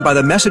by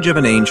the message of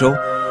an angel,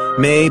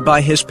 may,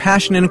 by his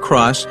passion and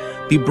cross,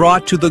 be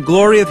brought to the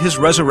glory of his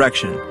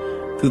resurrection,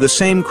 through the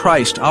same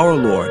Christ our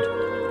Lord.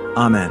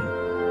 Amen.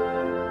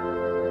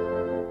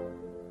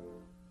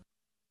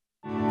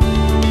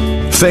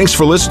 Thanks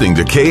for listening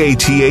to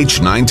KATH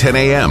 910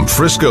 AM,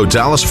 Frisco,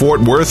 Dallas, Fort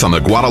Worth on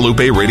the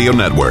Guadalupe Radio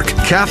Network.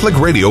 Catholic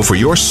radio for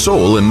your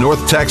soul in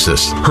North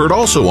Texas. Heard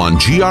also on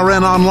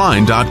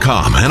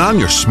grnonline.com and on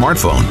your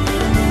smartphone.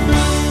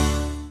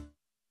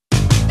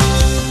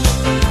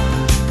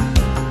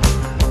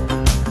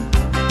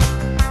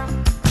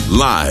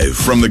 Live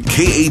from the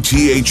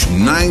KATH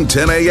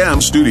 910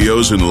 AM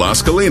studios in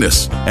Las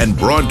Colinas and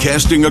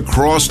broadcasting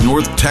across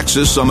North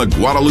Texas on the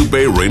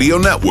Guadalupe Radio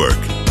Network.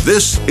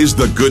 This is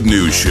The Good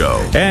News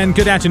Show. And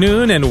good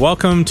afternoon, and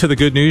welcome to The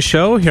Good News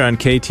Show here on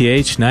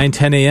KATH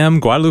 910 AM,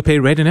 Guadalupe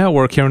Radio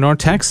Network here in North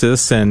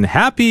Texas. And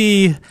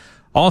happy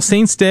All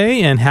Saints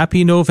Day and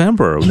happy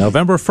November.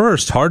 November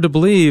 1st. Hard to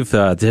believe.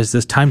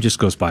 This time just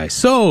goes by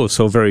so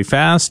very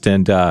fast.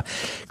 And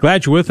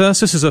glad you're with us.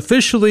 This is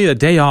officially a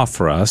day off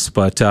for us,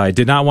 but I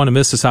did not want to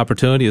miss this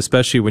opportunity,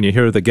 especially when you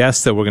hear the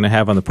guests that we're going to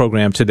have on the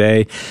program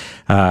today.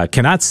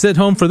 Cannot sit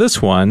home for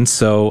this one.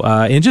 So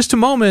in just a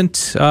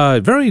moment,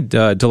 very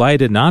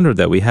delighted and honored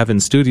that we have in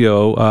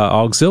studio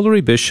Auxiliary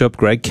Bishop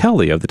Greg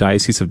Kelly of the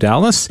Diocese of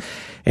Dallas.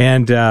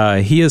 And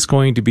he is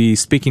going to be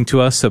speaking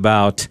to us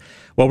about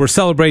what we're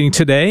celebrating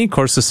today. Of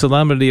course, the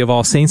solemnity of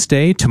All Saints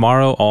Day.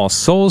 Tomorrow, All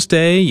Souls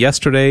Day.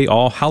 Yesterday,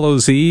 All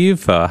Hallows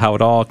Eve. How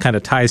it all kind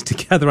of ties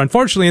together.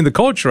 Unfortunately, in the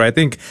culture, I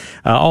think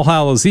All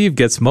Hallows Eve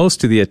gets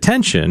most of the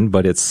attention,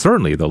 but it's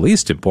certainly the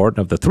least important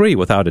of the three,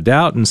 without a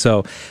doubt. And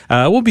so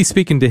we'll be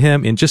speaking to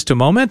him in just a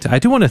moment. I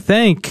do want to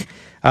thank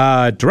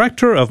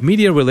Director of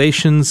Media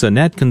Relations,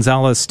 Annette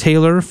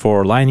Gonzalez-Taylor,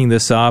 for lining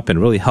this up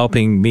and really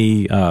helping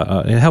me,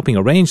 helping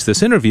arrange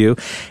this interview.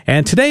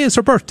 And today is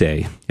her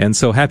birthday. And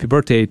so happy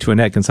birthday to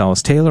Annette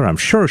Gonzalez-Taylor. I'm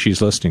sure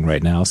she's listening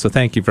right now. So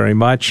thank you very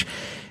much.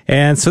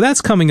 And so that's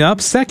coming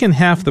up. Second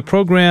half of the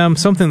program,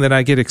 something that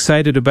I get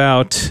excited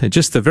about.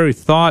 Just the very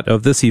thought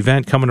of this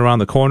event coming around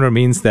the corner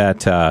means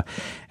that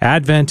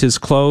Advent is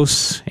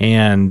close,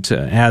 and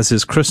as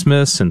is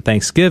Christmas and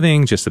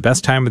Thanksgiving, just the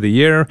best time of the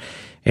year.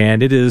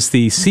 And it is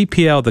the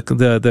CPL,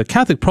 the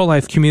Catholic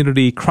Pro-Life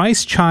Community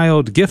Christ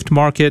Child Gift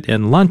Market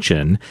and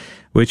Luncheon,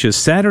 which is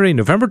Saturday,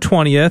 November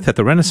 20th at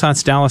the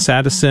Renaissance Dallas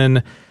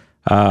Addison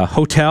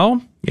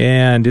Hotel.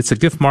 And it's a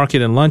gift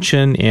market and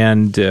luncheon,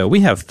 and we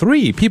have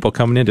three people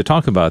coming in to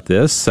talk about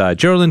this.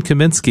 Geraldine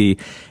Kaminsky,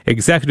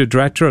 Executive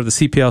Director of the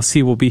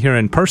CPLC, will be here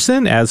in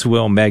person, as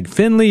will Meg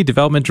Finley,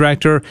 Development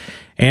Director,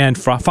 and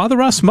Father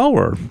Russ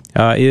Mower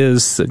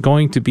is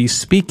going to be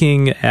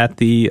speaking at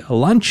the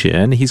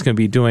luncheon. He's going to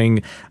be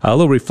doing a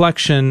little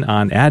reflection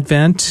on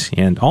Advent,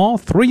 and all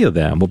three of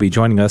them will be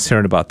joining us here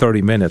in about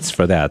 30 minutes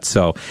for that.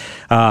 So,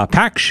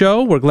 packed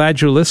show. We're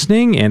glad you're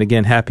listening, and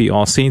again, happy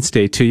All Saints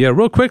Day to you.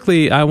 Real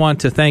quickly, I want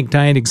to thank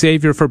Diane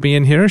Xavier for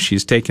being here.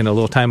 She's taken a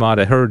little time out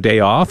of her day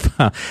off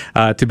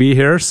to be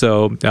here.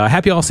 So,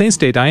 happy All Saints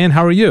Day, Diane.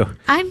 How are you?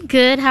 I'm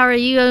good. How are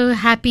you?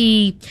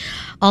 Happy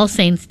All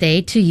Saints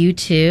Day to you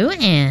too.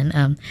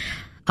 And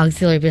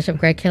Auxiliary Bishop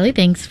Greg Kelly,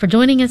 thanks for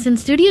joining us in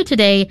studio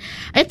today.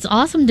 It's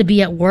awesome to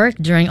be at work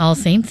during All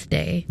Saints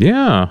Day.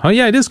 Yeah. Oh,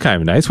 yeah, it is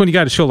kind of nice. When you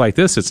got a show like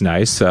this, it's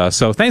nice.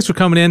 So thanks for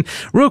coming in.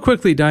 Real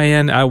quickly,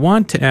 Diane, I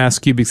want to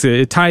ask you, because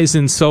it ties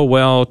in so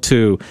well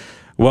to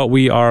what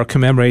we are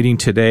commemorating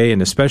today, and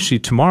especially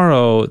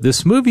tomorrow,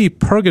 this movie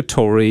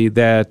Purgatory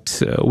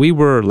that we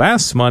were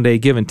last Monday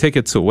giving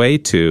tickets away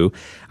to.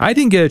 I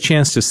didn't get a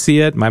chance to see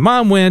it. My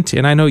mom went,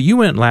 and I know you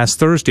went last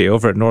Thursday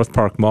over at North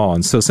Park Mall.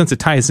 And so since it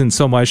ties in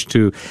so much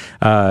to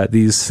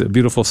these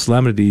beautiful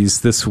solemnities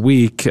this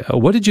week,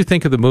 what did you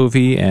think of the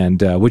movie,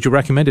 and would you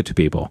recommend it to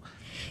people?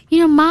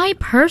 You know, my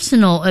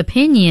personal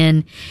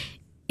opinion,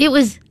 it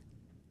was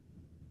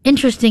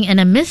interesting and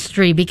a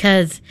mystery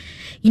because,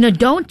 you know,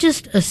 don't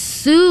just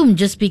assume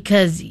just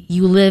because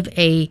you live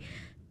a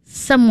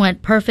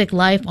somewhat perfect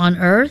life on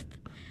earth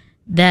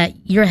that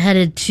you're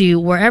headed to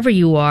wherever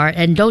you are,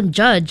 and don't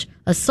judge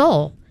a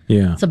soul.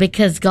 Yeah. So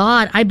because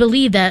God, I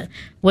believe that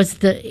was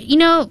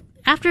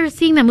after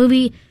seeing that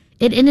movie,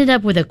 it ended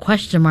up with a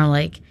question mark,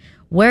 like,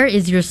 where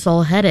is your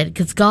soul headed?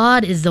 Because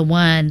God is the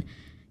one,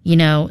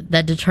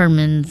 that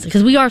determines,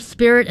 because we are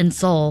spirit and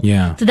soul.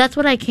 Yeah. So that's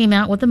what I came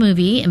out with the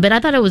movie. But I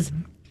thought it was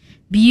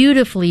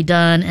beautifully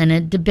done, and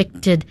it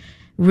depicted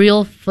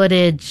real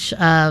footage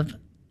of,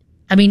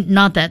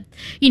 not that,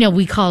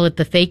 we call it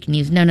the fake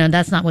news. No,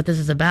 that's not what this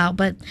is about.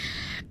 But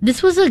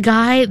this was a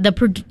guy,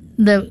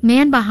 the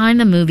man behind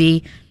the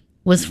movie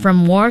was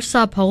from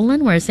Warsaw,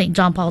 Poland, where St.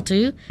 John Paul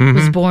II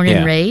was born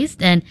and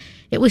raised. And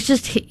it was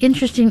just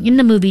interesting in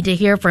the movie to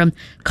hear from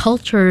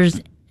cultures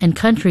and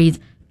countries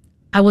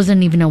I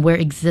wasn't even aware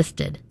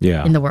existed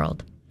in the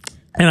world.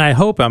 And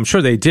I'm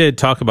sure they did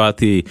talk about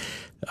the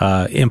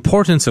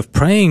importance of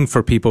praying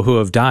for people who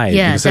have died.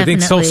 Yeah, because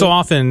definitely. I think so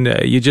often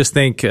you just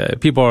think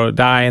people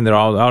die and they're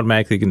all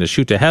automatically going to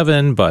shoot to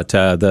heaven, but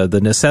the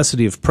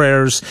necessity of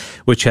prayers,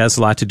 which has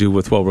a lot to do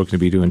with what we're going to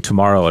be doing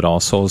tomorrow at All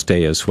Souls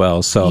Day as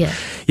well. So,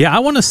 yeah, I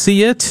want to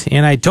see it,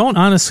 and I don't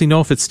honestly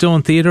know if it's still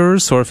in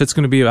theaters or if it's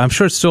going to be, I'm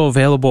sure it's still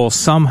available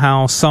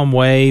somehow, some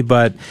way,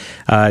 but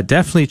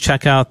definitely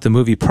check out the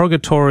movie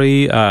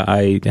Purgatory.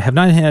 I have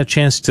not had a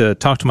chance to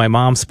talk to my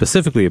mom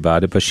specifically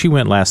about it, but she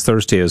went last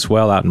Thursday as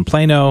well out in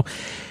Plano.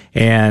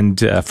 And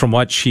from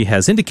what she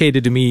has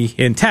indicated to me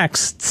in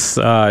texts,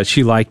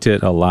 she liked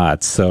it a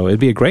lot. So it'd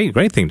be a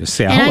great thing to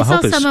see. I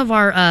saw some of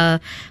our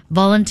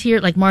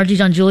volunteers, like Margie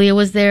John Julia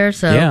was there.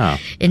 So, yeah.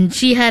 And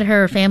she had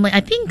her family.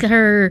 I think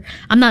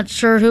I'm not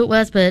sure who it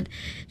was, but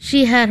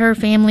she had her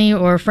family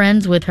or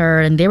friends with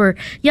her, and they were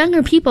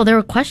younger people. They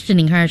were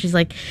questioning her. She's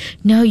like,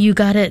 no, you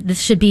got it. This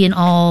should be in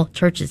all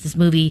churches. This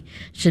movie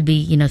should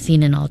be,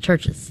 seen in all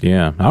churches.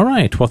 Yeah. All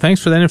right. Well,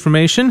 thanks for that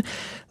information.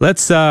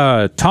 Let's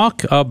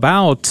talk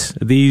about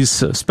these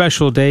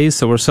special days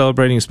that we're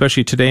celebrating,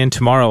 especially today and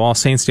tomorrow, All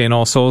Saints Day and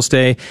All Souls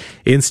Day.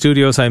 In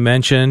studio, as I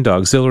mentioned,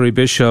 Auxiliary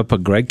Bishop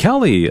Greg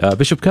Kelly.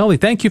 Bishop Kelly,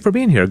 thank you for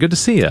being here. Good to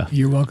see you.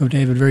 You're welcome,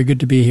 David. Very good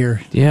to be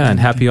here. Yeah, and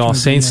happy All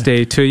Saints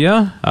Day to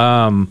you.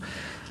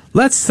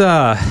 Let's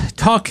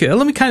talk.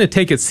 Let me kind of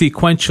take it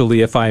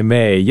sequentially, if I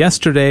may.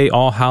 Yesterday,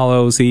 All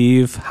Hallows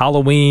Eve,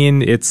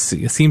 Halloween. It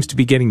seems to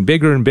be getting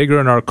bigger and bigger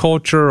in our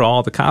culture.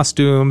 All the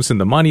costumes and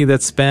the money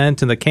that's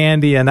spent and the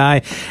candy. And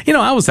I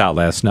was out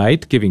last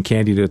night giving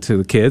candy to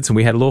the kids, and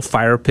we had a little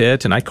fire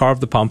pit, and I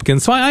carved the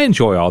pumpkins. So I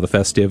enjoy all the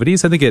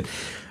festivities. I think it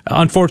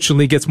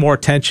unfortunately gets more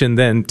attention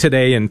than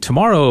today and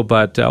tomorrow.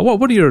 But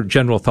what are your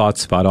general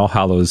thoughts about All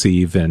Hallows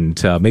Eve,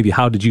 and maybe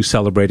how did you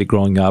celebrate it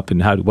growing up,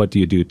 and what do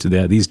you do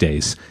these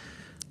days?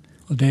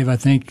 Well, Dave, I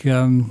think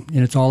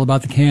it's all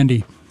about the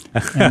candy.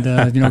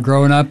 And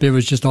growing up, it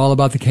was just all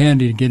about the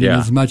candy, getting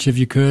as much as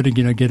you could,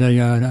 and get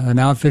an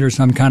outfit or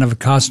some kind of a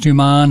costume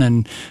on,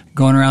 and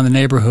going around the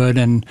neighborhood.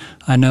 And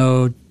I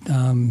know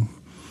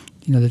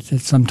that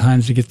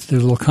sometimes there's a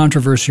little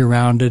controversy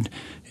around it.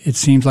 It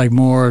seems like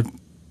more.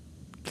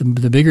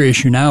 The bigger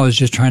issue now is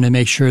just trying to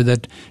make sure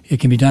that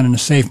it can be done in a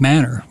safe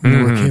manner,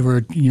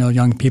 where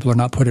young people are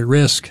not put at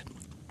risk.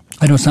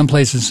 I know some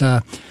places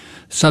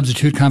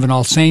substitute kind of an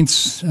All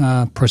Saints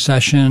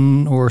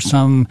procession or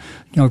some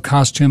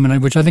costume,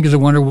 which I think is a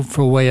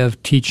wonderful way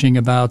of teaching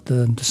about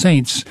the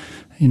saints,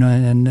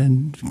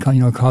 and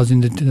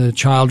causing the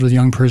child or the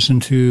young person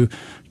to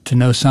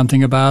know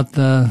something about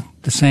the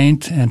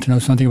saint and to know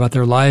something about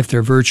their life,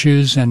 their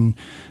virtues, and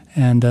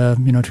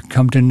to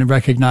come to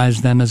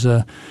recognize them as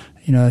a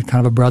kind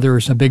of a brother,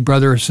 or a big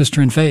brother or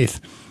sister in faith,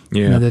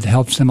 that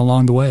helps them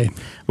along the way.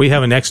 We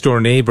have a next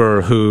door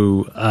neighbor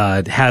who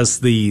has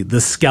the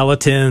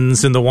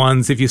skeletons and the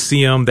ones, if you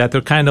see them, that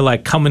they're kind of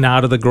like coming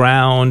out of the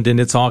ground, and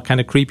it's all kind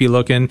of creepy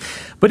looking.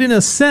 But in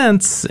a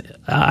sense,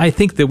 I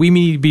think that we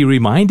may be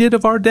reminded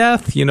of our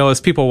death.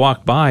 As people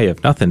walk by,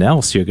 if nothing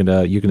else, you're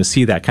gonna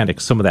see that kind of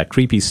some of that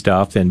creepy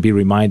stuff and be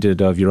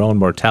reminded of your own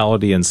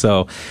mortality. And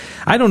so,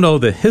 I don't know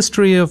the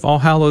history of All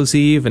Hallows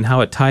Eve and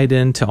how it tied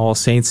into All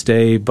Saints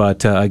Day,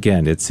 but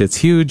again, it's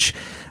huge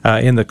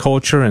in the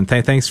culture. And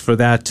thanks for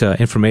that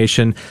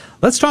information.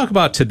 Let's talk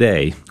about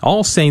today,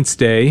 All Saints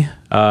Day.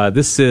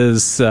 This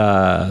is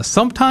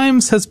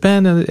sometimes has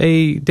been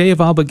a day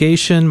of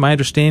obligation. My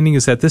understanding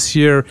is that this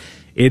year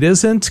it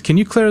isn't. Can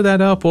you clear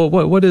that up? Well,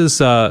 what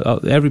is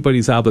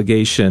everybody's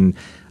obligation?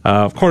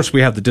 Of course,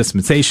 we have the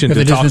dispensation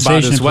to talk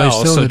about as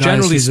well. So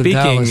generally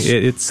speaking,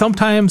 it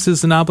sometimes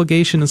is an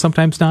obligation and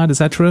sometimes not. Is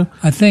that true?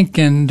 I think,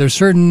 and there's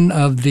certain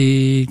of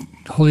the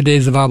holy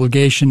days of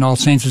obligation. All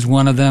Saints is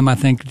one of them. I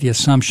think the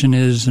Assumption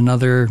is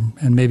another,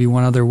 and maybe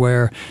one other,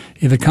 where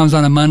if it comes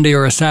on a Monday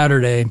or a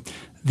Saturday,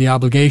 the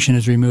obligation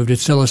is removed.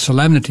 It's still a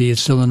solemnity.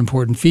 It's still an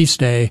important feast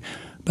day.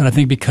 But I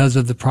think because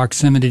of the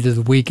proximity to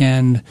the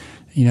weekend,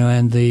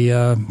 and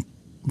the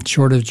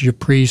shortage of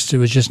priests, it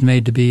was just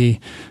made to be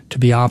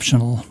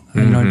optional.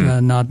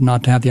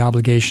 Not to have the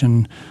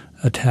obligation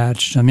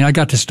attached. I mean, I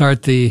got to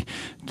start the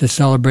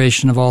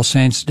celebration of All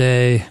Saints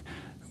Day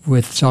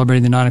with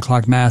celebrating the 9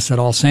 o'clock Mass at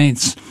All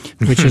Saints,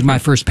 which is my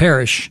first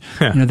parish.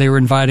 They were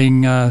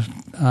inviting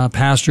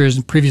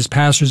previous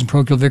pastors and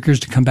parochial vicars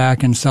to come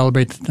back and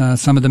celebrate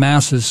some of the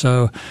Masses.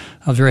 So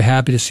I was very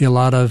happy to see a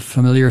lot of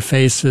familiar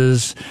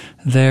faces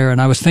there.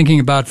 And I was thinking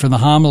about, for the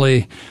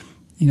homily,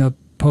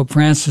 Pope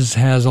Francis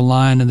has a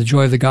line in the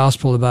Joy of the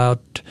Gospel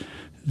about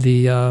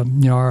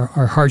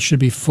our hearts should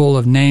be full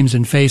of names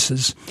and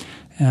faces.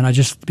 And I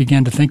just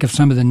began to think of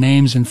some of the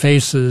names and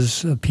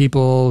faces of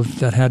people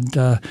that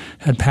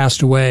had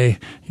passed away,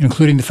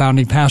 including the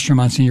founding pastor,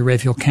 Monsignor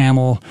Raphael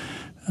Camel,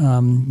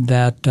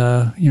 that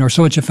are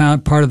so much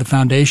part of the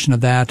foundation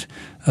of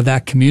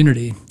that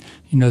community.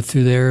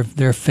 Through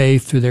their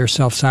faith, through their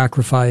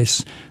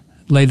self-sacrifice,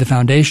 laid the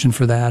foundation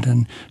for that.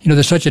 And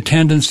there's such a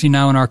tendency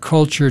now in our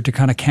culture to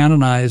kind of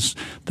canonize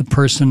the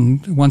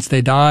person once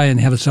they die and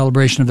have a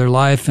celebration of their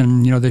life,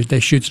 and they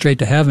shoot straight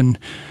to heaven.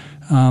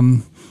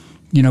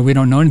 we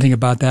don't know anything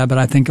about that, but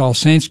I think All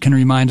Saints can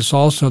remind us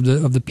also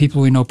of the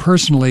people we know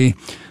personally,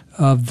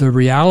 of the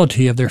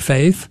reality of their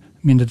faith.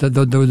 I mean,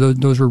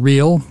 those were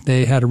real.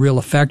 They had a real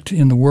effect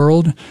in the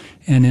world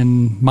and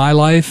in my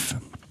life.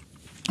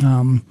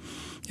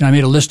 I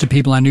made a list of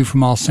people I knew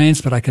from All Saints,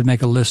 but I could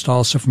make a list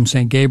also from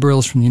St.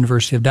 Gabriel's, from the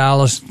University of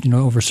Dallas,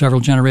 over several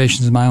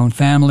generations of my own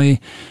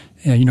family,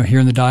 here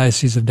in the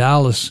Diocese of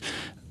Dallas,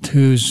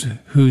 whose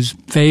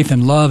faith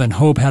and love and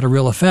hope had a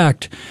real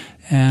effect,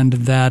 and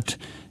that,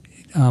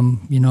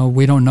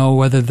 we don't know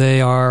whether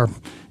they are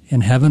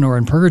in heaven or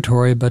in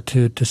purgatory, but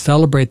to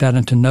celebrate that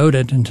and to note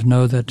it and to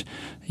know that,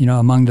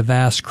 among the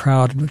vast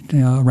crowd,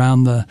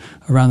 around the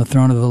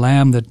throne of the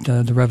Lamb that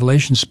the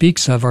Revelation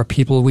speaks of are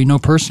people we know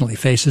personally,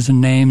 faces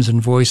and names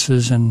and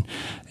voices and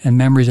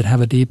memories that have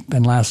a deep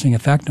and lasting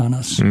effect on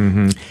us.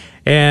 Mm-hmm.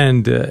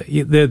 And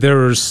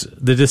there's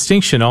the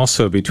distinction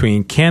also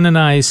between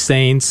canonized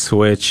saints,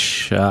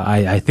 which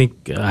I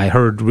think I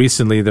heard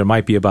recently there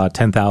might be about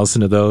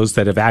 10,000 of those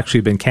that have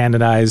actually been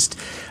canonized.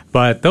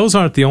 But those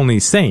aren't the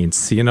only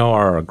saints,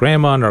 our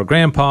grandma or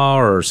grandpa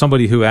or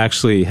somebody who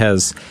actually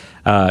has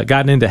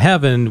gotten into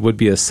heaven would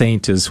be a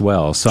saint as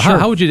well. So sure.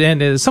 how would you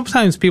end?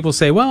 Sometimes people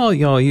say, well,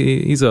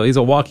 he's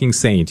a walking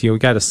saint. We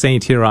got a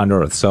saint here on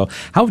earth. So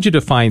how would you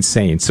define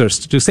saints? Or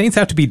do saints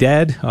have to be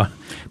dead?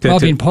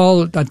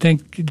 Paul, I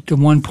think at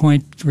one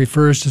point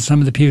refers to some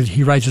of the people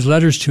he writes his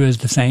letters to as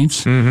the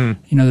saints,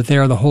 that they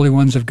are the holy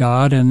ones of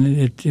God, and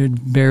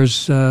it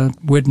bears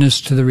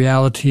witness to the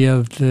reality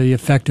of the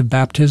effect of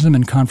baptism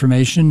and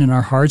confirmation in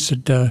our hearts,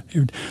 that the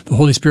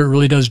Holy Spirit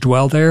really does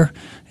dwell there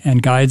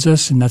and guides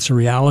us, and that's a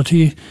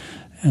reality.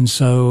 And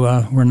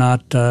so we're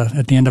not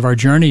at the end of our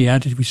journey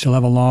yet. We still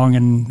have a long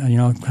and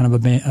kind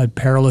of a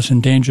perilous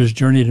and dangerous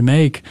journey to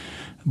make,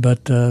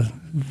 but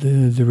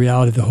the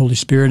reality of the Holy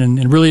Spirit, and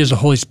it really is the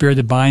Holy Spirit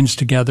that binds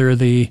together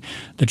the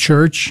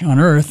church on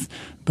earth,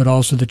 but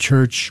also the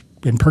church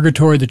in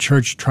purgatory, the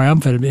church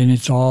triumphant, and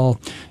it's all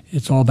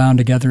bound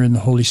together in the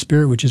Holy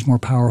Spirit, which is more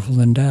powerful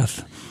than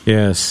death.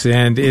 Yes,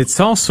 and it's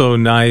also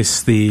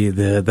nice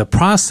the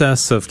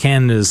process of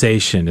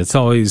canonization. It's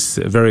always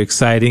very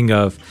exciting.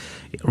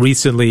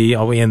 Recently,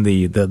 in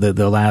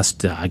the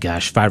last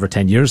 5 or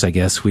 10 years, I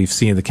guess, we've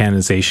seen the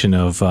canonization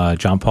of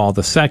John Paul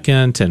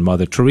II and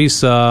Mother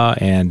Teresa,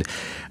 and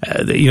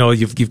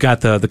you've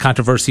got the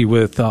controversy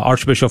with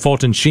Archbishop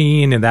Fulton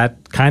Sheen, and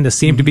that kind of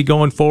seemed to be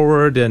going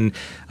forward, and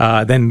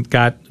then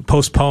got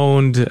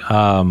postponed.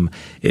 The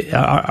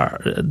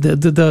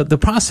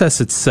process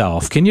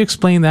itself, can you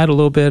explain that a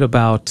little bit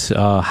about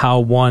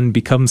how one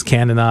becomes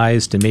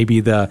canonized, and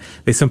maybe they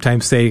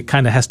sometimes say it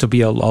kind of has to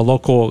be a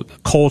local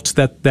cult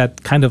that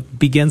kind of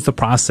begins the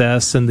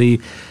process, and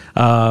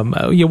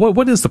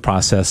what is the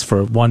process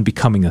for one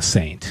becoming a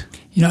saint?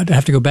 I'd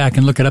have to go back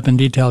and look it up in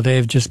detail,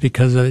 Dave, just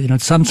because,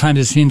 sometimes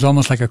it seems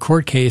almost like a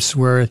court case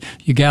where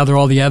you gather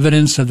all the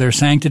evidence of their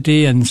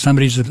sanctity and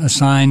somebody's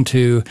assigned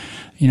to,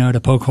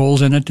 to poke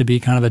holes in it, to be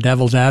kind of a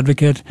devil's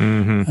advocate.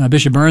 Mm-hmm.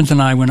 Bishop Burns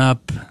and I went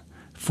up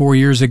 4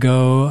 years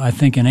ago, I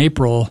think in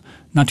April,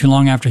 not too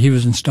long after he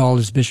was installed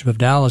as Bishop of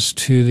Dallas,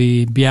 to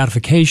the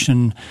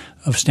beatification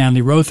of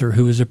Stanley Rother,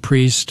 who was a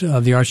priest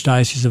of the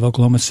Archdiocese of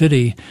Oklahoma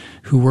City,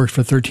 who worked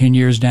for 13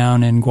 years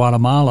down in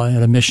Guatemala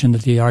at a mission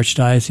that the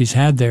Archdiocese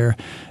had there,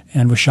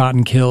 and was shot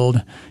and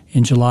killed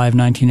in July of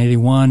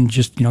 1981,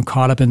 just,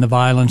 caught up in the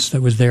violence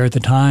that was there at the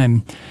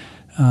time.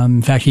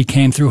 In fact, he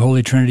came through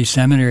Holy Trinity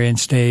Seminary and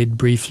stayed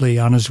briefly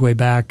on his way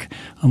back,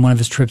 on one of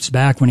his trips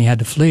back when he had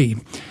to flee.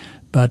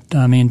 But,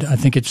 I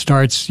think it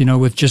starts,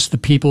 with just the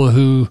people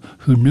who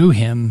knew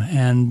him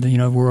and,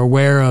 were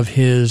aware of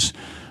his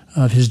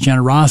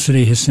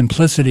generosity, his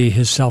simplicity,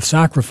 his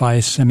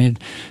self-sacrifice.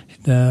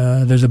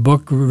 There's a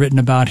book written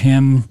about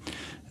him,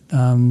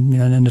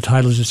 and the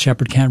title is "The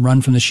Shepherd Can't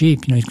Run from the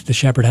Sheep." The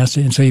shepherd has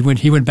to, and so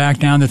he went back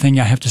down the thing.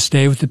 I have to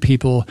stay with the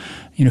people,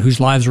 whose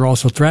lives are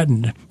also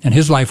threatened, and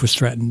his life was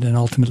threatened, and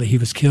ultimately he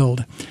was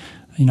killed.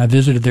 I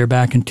visited there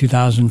back in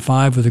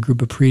 2005 with a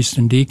group of priests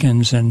and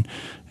deacons, and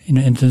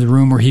into the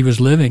room where he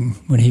was living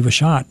when he was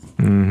shot.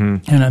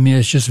 Mm-hmm. And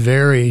it's just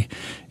it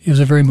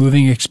was a very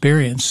moving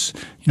experience.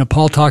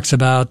 Paul talks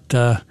about,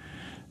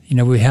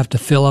 we have to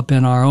fill up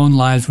in our own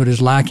lives what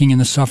is lacking in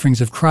the sufferings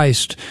of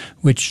Christ,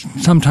 which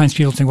sometimes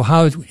people think, well,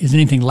 how is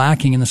anything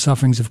lacking in the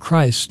sufferings of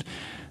Christ?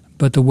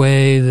 But the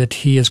way that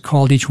he has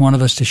called each one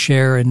of us to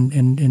share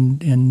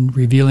in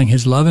revealing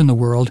his love in the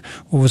world,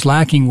 what was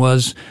lacking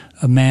was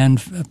a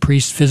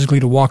priest physically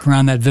to walk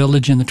around that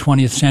village in the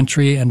 20th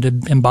century and to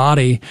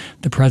embody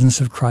the presence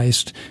of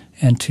Christ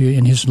and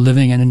in his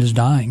living and in his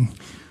dying.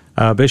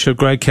 Bishop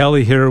Greg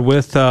Kelly here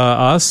with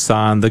us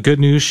on the Good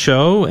News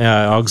Show,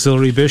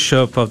 Auxiliary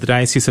Bishop of the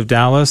Diocese of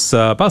Dallas.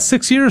 About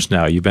 6 years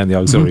now you've been the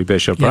Auxiliary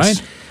Bishop, yes.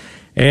 Right?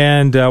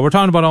 And we're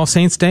talking about All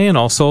Saints Day and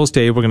All Souls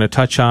Day. We're going to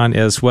touch on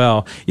as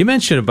well. You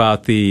mentioned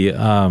about the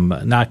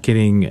not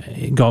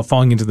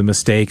falling into the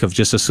mistake of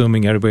just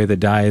assuming everybody that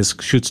dies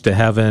shoots to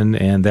heaven,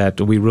 and that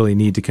we really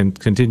need to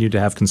continue to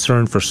have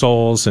concern for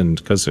souls, and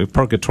because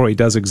purgatory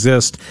does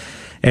exist.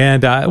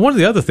 And one of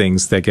the other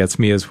things that gets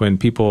me is when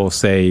people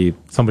say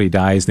somebody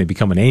dies and they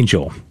become an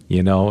angel,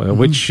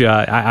 which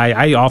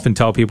I often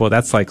tell people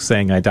that's like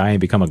saying I die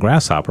and become a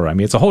grasshopper. I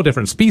mean, it's a whole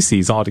different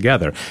species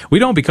altogether. We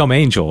don't become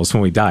angels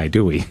when we die,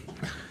 do we?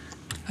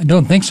 I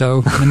don't think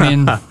so. I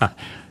mean,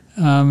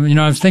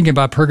 I was thinking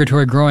about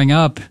purgatory growing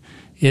up.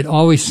 It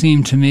always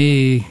seemed to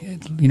me,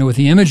 with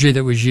the imagery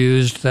that was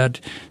used, that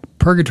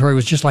purgatory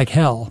was just like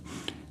hell,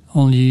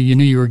 only you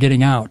knew you were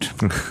getting out.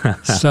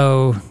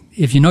 So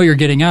if you know you're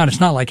getting out,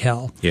 it's not like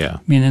hell. Yeah. I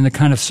mean, and the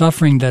kind of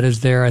suffering that is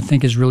there, I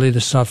think, is really the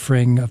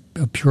suffering of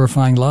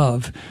purifying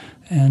love,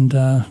 and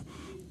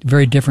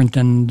very different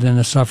than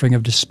the suffering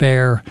of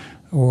despair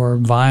or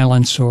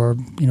violence or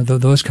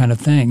those kind of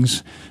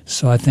things.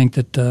 So I think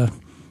that that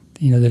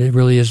it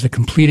really is the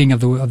completing of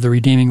the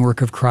redeeming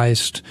work of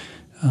Christ.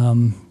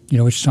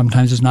 Which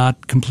sometimes is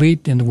not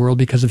complete in the world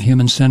because of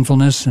human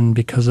sinfulness and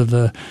because of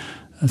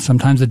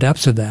sometimes the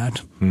depths of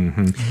that.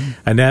 Mm-hmm.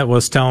 Annette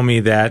was telling me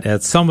that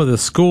at some of the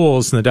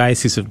schools in the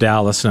Diocese of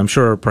Dallas, and I'm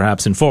sure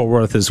perhaps in Fort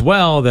Worth as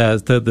well,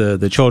 that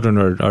the children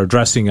are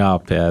dressing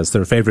up as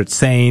their favorite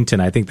saint,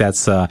 and I think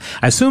that's, I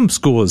assume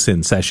school is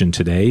in session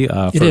today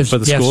for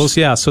the schools.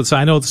 Yeah, so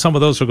I know some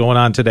of those are going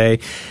on today.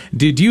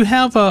 Do you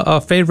have a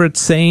favorite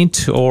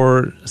saint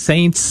or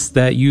saints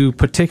that you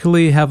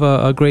particularly have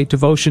a great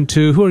devotion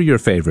to? Who are your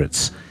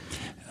favorites?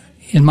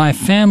 In my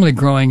family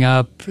growing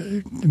up,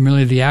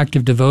 really the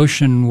active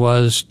devotion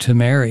was to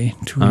Mary,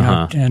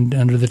 and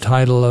under the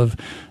title of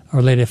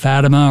Our Lady of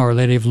Fatima or Our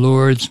Lady of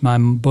Lourdes.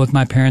 Both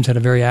my parents had a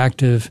very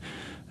active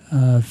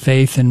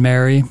faith in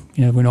Mary.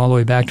 Went all the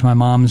way back to my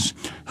mom's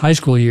high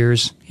school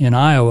years in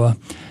Iowa.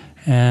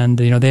 And,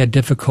 they had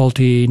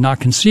difficulty not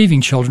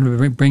conceiving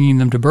children, bringing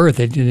them to birth.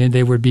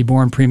 They would be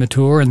born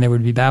premature and they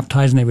would be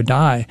baptized and they would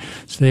die.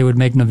 So they would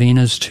make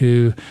novenas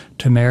to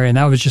Mary. And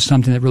that was just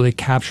something that really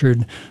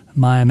captured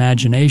my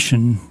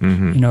imagination,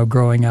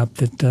 growing up,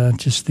 that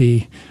just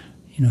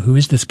who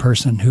is this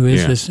person? Who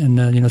is this?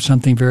 And,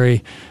 something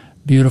very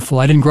beautiful.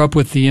 I didn't grow up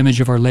with the image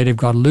of Our Lady of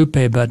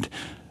Guadalupe, but,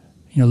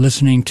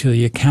 listening to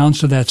the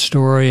accounts of that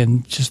story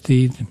and just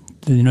the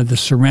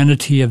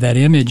serenity of that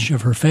image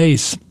of her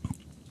face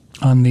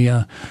on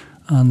the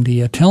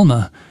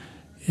tilma,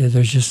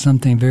 there's just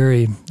something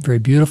very, very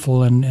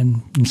beautiful, and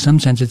in some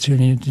sense it's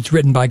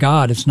written by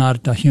God. It's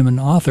not a human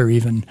author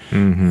even.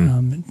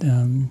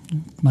 Mm-hmm.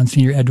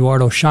 Monsignor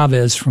Eduardo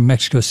Chavez from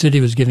Mexico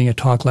City was giving a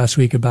talk last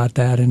week about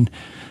that, and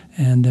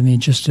I mean,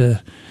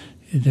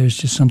 there's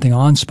just something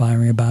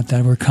awe-inspiring about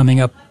that. We're coming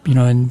up,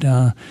 and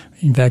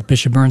in fact,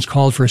 Bishop Burns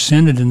called for a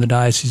synod in the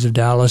Diocese of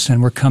Dallas,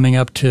 and we're coming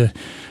up to,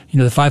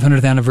 the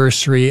 500th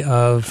anniversary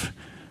of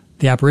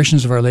the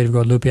apparitions of Our Lady of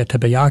Guadalupe at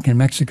Tepeyac in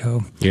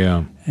Mexico.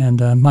 Yeah.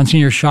 And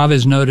Monsignor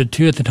Chavez noted,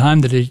 too, at the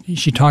time that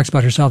she talks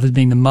about herself as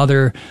being the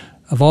mother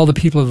of all the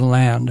people of the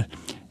land,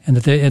 and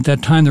that at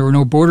that time there were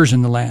no borders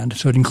in the land.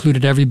 So it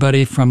included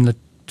everybody from the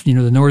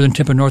northern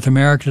tip of North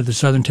America to the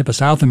southern tip of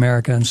South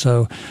America. And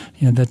so,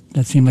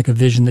 that seemed like a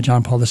vision that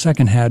John Paul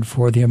II had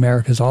for the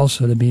Americas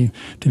also, to be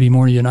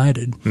more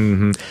united.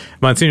 Mm-hmm.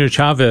 Monsignor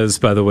Chavez,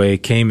 by the way,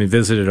 came and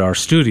visited our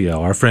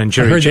studio. Our friend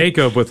Jerry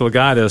Jacob with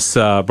Legatus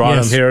brought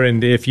him here.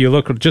 And if you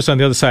look just on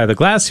the other side of the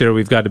glass here,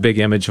 we've got a big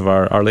image of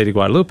Our Lady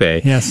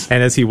Guadalupe. Yes.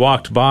 And as he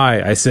walked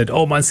by, I said,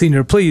 "Oh,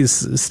 Monsignor,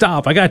 please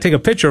stop. I got to take a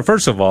picture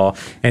first of all."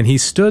 And he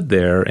stood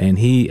there, and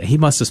he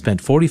must have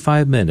spent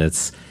 45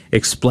 minutes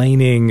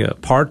explaining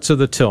parts of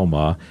the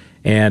tilma,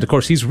 and of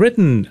course he's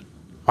written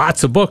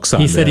lots of books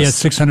on this. He said he had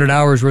 600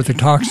 hours worth of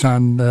talks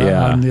on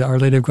the Our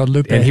Lady of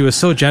Guadalupe. And he was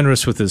so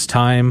generous with his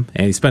time,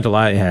 and he spent a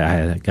lot.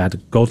 I got to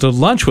go to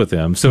lunch with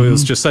him, so it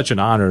was just such an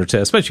honor to,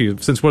 especially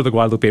since we're the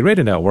Guadalupe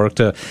Radio Network,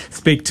 to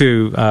speak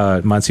to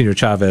Monsignor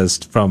Chavez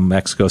from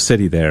Mexico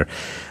City there.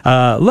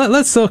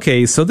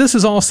 So this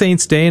is All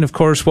Saints Day, and of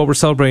course what we're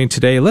celebrating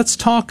today. Let's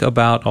talk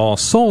about All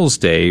Souls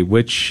Day,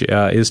 which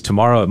is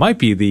tomorrow. It might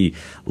be the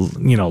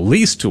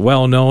least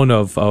well known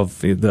of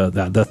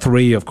the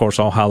three, of course,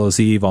 All Hallows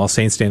Eve, All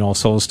Saints Day, and All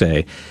Souls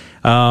Day.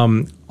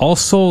 All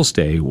Souls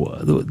Day,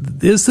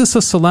 is this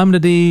a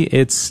solemnity?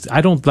 It's,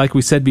 like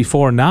we said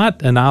before,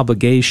 not an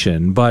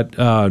obligation, but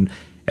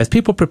as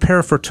people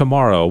prepare for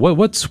tomorrow,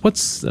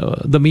 what's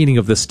the meaning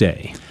of this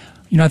day?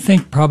 I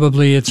think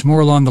probably it's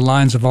more along the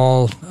lines of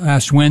All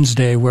Ash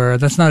Wednesday, where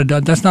that's not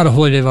a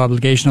holy day of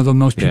obligation, although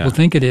most people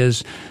think it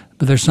is.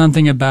 But there's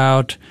something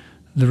about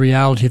the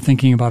reality of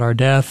thinking about our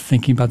death,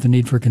 thinking about the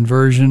need for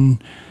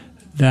conversion,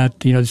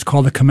 that it's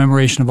called the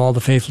commemoration of all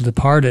the faithful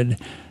departed.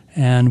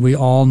 And we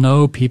all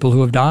know people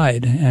who have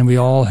died, and we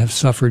all have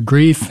suffered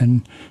grief,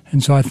 and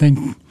so I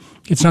think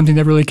it's something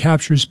that really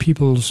captures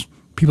people's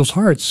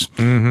hearts.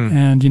 Mm-hmm.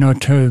 And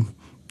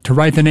to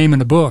write the name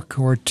in a book,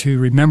 or to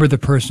remember the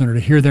person, or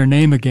to hear their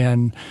name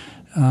again,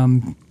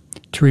 to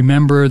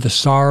remember the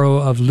sorrow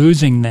of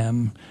losing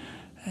them,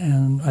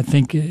 and I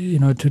think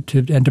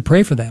to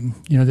pray for them.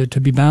 That to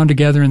be bound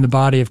together in the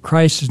body of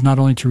Christ is not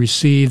only to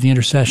receive the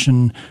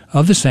intercession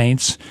of the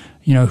saints,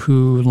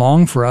 who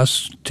long for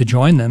us to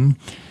join them.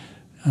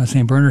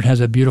 St. Bernard has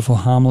a beautiful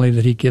homily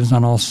that he gives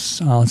on All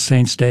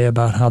Saints' Day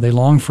about how they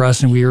long for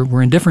us, and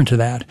we're indifferent to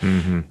that.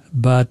 Mm-hmm.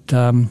 But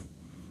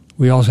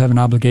we also have an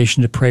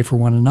obligation to pray for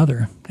one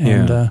another.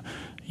 And,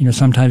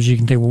 sometimes you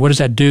can think, well, what does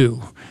that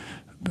do?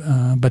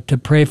 But to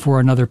pray for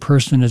another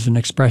person is an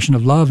expression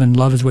of love, and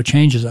love is what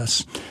changes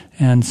us.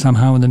 And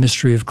somehow in the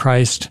mystery of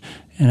Christ,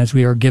 and as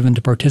we are given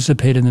to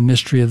participate in the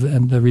mystery of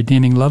the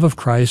redeeming love of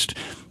Christ,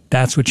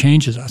 that's what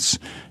changes us.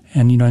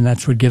 And, and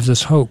that's what gives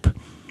us hope.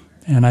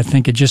 And I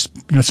think it just,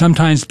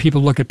 sometimes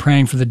people look at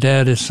praying for the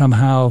dead as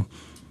somehow,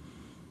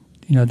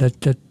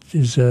 that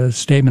is a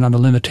statement on the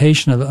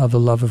limitation of the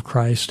love of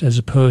Christ, as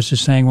opposed to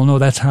saying, well, no,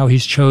 that's how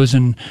he's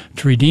chosen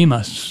to redeem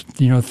us,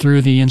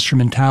 through the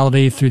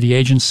instrumentality, through the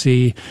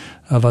agency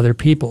of other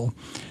people.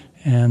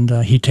 And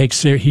he takes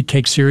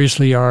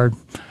seriously our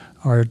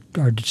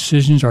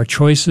decisions, our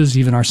choices,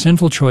 even our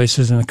sinful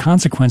choices, and the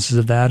consequences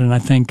of that. And I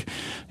think,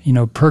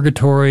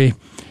 purgatory,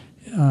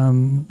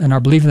 and our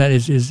belief in that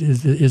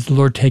is the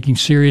Lord taking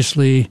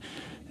seriously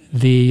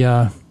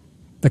the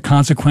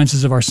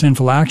consequences of our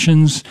sinful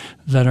actions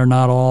that are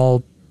not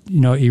all,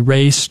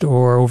 erased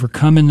or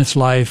overcome in this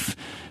life,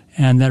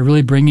 and that really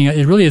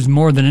it really is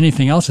more than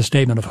anything else a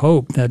statement of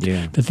hope that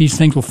these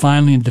things will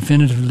finally and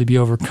definitively be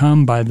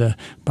overcome by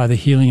the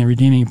healing and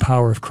redeeming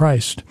power of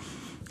Christ.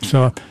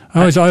 So I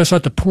always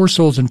thought the poor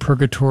souls in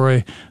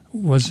purgatory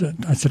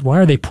I said, why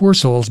are they poor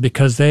souls?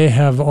 Because they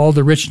have all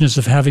the richness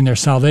of having their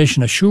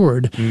salvation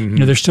assured.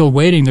 Mm-hmm. They're still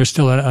waiting. There's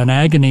still an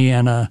agony,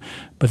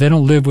 but they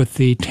don't live with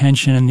the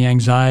tension and the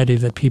anxiety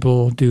that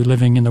people do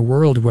living in the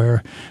world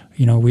where,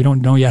 we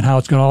don't know yet how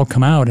it's going to all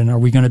come out. And are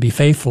we going to be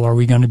faithful? Are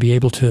we going to be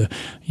able to,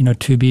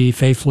 to be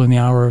faithful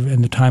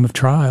in the time of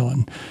trial?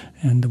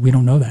 And we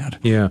don't know that.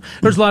 Yeah.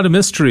 There's a lot of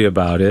mystery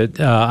about it.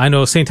 I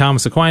know St.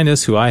 Thomas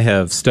Aquinas, who I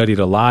have studied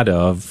a lot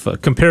of,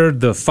 compared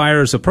the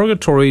fires of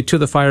purgatory to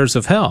the fires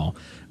of hell,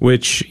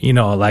 which,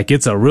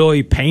 it's a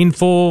really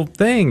painful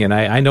thing. And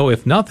I know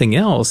if nothing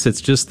else,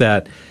 it's just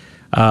that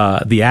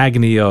the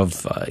agony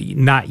of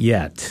not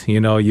yet.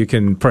 You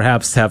can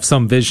perhaps have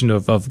some vision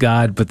of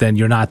God, but then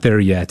you're not there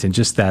yet. And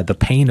just that the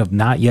pain of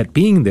not yet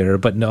being there,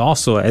 but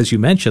also, as you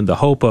mentioned, the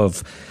hope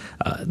of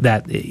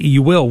that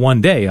you will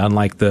one day,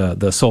 unlike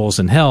the souls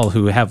in hell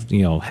who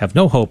have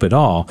no hope at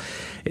all.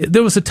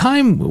 There was a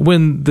time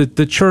when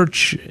the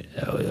church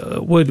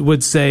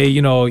would say,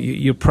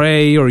 you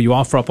pray or you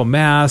offer up a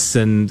mass,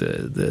 and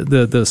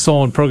the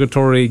soul in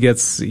purgatory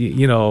gets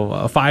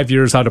 5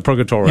 years out of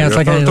purgatory. Yeah, it's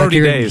like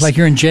 30 days. Like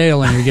you're in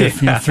jail and you get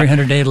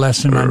 300-day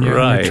lesson on your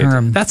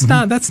term.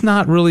 That's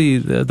not really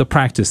the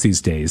practice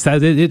these days.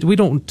 We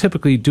don't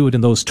typically do it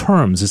in those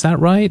terms. Is that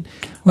right?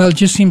 Well, it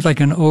just seems like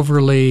an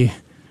overly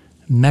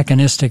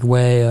mechanistic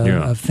way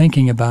of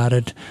thinking about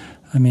it.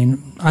 I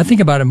mean, I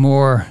think about it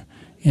more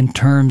in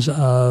terms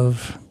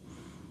of,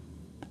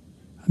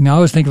 I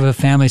always think of a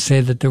family,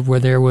 say that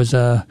where there was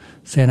an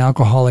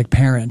alcoholic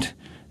parent,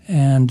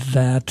 and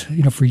that,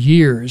 for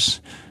years,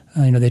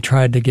 they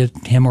tried to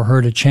get him or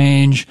her to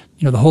change.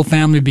 The whole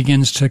family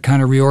begins to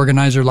kind of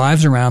reorganize their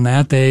lives around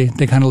that. They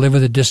kind of live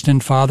with a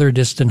distant father,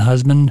 distant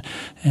husband,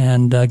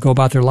 and go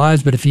about their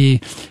lives. But if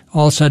he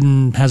all of a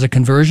sudden has a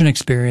conversion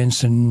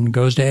experience and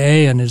goes to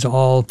AA and is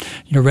all,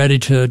 ready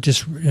to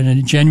just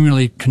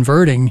genuinely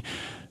converting,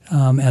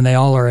 and they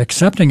all are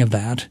accepting of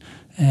that,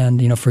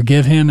 and,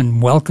 forgive him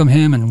and welcome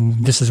him,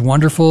 and this is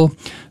wonderful,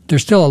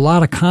 there's still a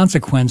lot of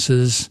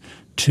consequences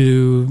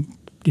to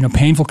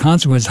painful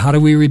consequences. How do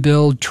we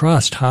rebuild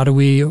trust? How do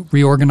we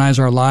reorganize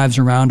our lives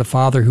around a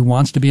father who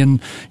wants to be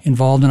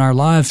involved in our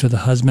lives, with a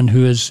husband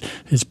who is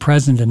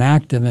present and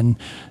active?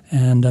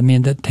 And I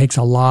mean, that takes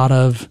there's a lot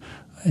of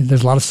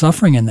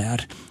suffering in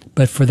that.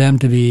 But for them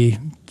to be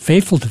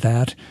faithful to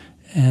that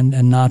and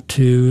not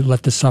to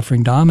let the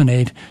suffering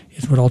dominate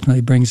is what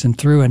ultimately brings them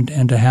through.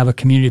 And to have a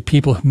community of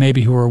people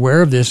who are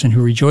aware of this and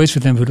who rejoice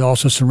with them, who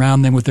also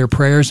surround them with their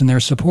prayers and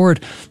their support,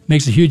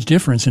 makes a huge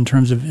difference in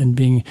terms of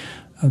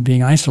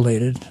being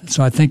isolated.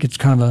 So I think it's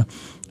kind of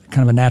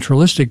a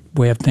naturalistic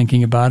way of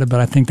thinking about it, but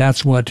I think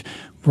that's what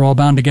we're all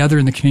bound together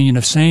in the communion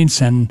of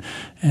saints, and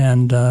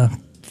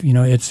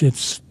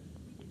it's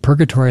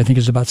purgatory. I think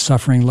is about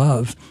suffering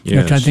love.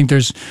 Yes. I think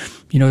there's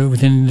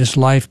within this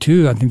life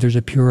too. I think there's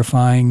a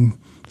purifying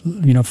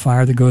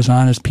fire that goes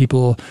on as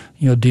people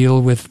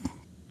deal with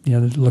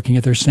looking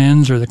at their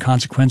sins or the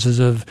consequences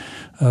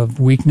of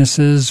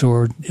weaknesses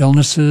or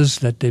illnesses,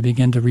 that they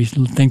begin to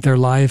rethink their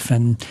life,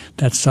 and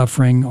that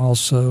suffering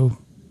also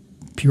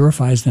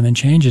purifies them and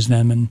changes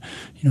them, and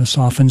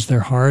softens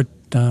their heart,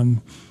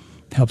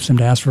 helps them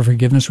to ask for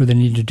forgiveness where they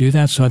need to do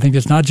that. So I think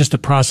it's not just a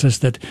process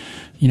that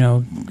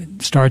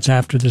starts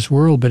after this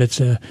world, but it's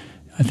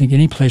I think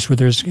any place where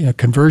there's a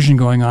conversion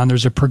going on,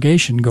 there's a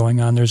purgation going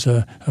on, there's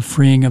a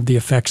freeing of the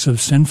effects of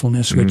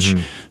sinfulness, which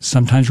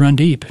sometimes run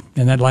deep,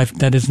 and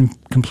that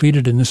isn't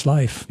completed in this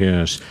life.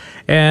 Yes.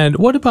 And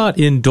what about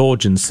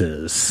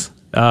indulgences?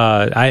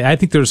 I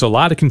think there's a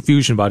lot of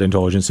confusion about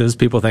indulgences.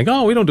 People think,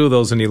 oh, we don't do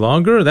those any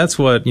longer. That's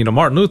what,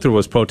 Martin Luther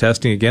was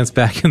protesting against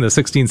back in the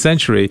 16th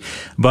century.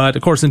 But,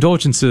 of course,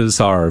 indulgences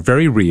are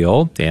very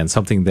real and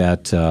something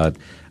that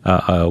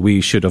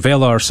we should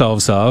avail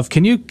ourselves of.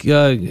 Can you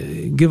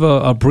give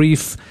a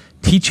brief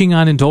teaching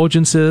on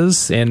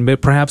indulgences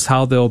and perhaps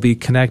how they'll be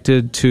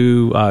connected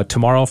to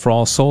tomorrow for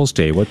All Souls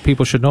Day? What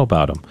people should know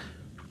about them?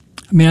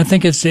 I mean, I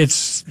think it's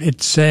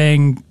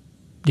saying,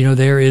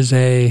 there is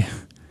a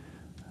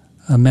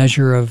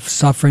measure of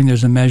suffering.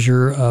 There's a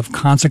measure of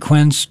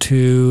consequence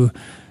to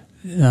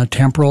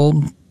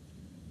temporal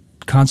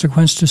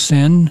consequence to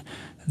sin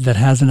that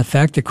has an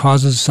effect. It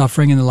causes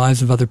suffering in the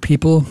lives of other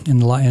people in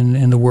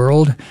the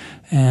world,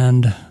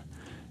 and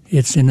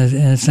it's in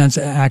a sense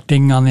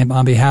acting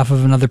on behalf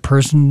of another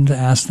person to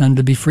ask them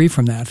to be free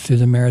from that through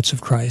the merits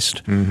of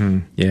Christ. Mm-hmm.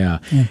 Yeah.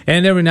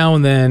 And every now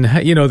and then,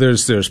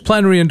 there's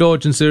plenary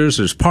indulgences,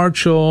 there's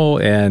partial,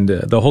 and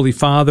the Holy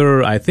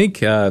Father, I think,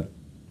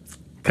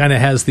 kind of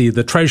has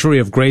the treasury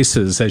of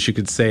graces, as you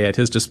could say, at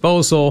his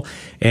disposal,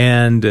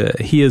 and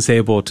he is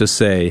able to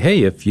say,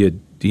 hey, if you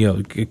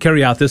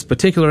carry out this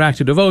particular act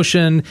of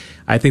devotion,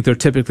 I think they're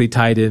typically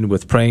tied in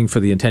with praying for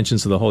the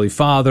intentions of the Holy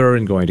Father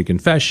and going to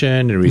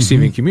confession and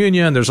receiving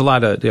communion. There's a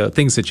lot of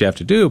things that you have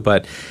to do,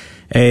 but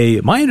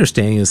my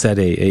understanding is that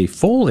a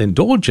full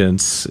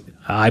indulgence,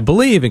 I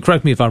believe, and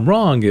correct me if I'm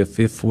wrong,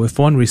 if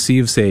one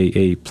receives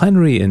a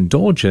plenary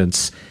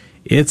indulgence,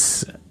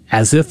 it's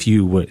as if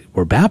you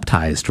were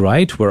baptized,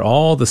 right? Where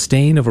all the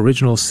stain of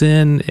original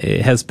sin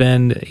has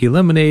been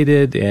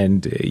eliminated,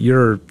 and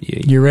you're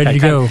ready to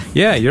go.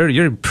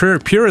 You're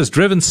pure as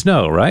driven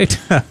snow, right?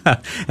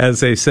 As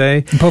they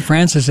say. And Pope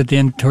Francis,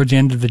 towards the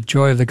end of the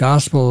Joy of the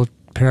Gospel,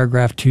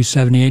 paragraph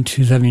 278,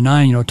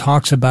 279,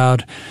 talks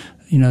about,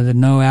 that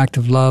no act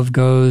of love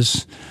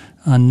goes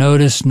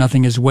unnoticed,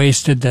 nothing is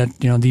wasted, that,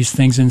 these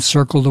things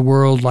encircle the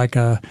world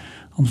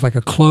almost like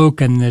a cloak,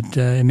 and that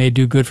it may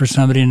do good for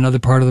somebody in another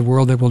part of the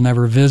world that we'll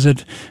never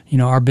visit.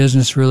 Our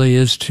business really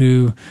is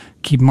to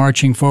keep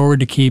marching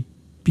forward, to keep,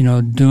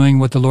 doing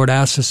what the Lord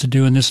asks us to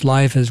do in this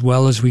life as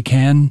well as we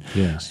can.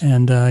 Yes.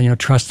 And,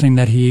 trusting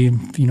that He,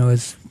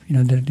 is,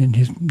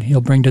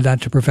 He'll bring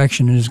to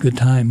perfection in His good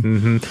time.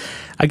 Mm-hmm.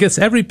 I guess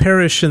every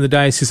parish in the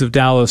Diocese of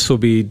Dallas will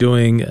be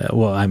doing,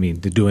 we'll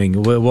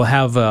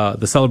have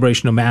the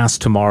celebration of Mass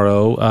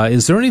tomorrow.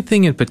 Is there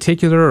anything in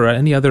particular or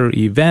any other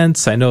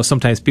events? I know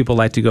sometimes people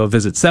like to go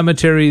visit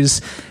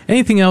cemeteries.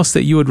 Anything else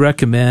that you would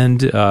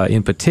recommend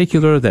in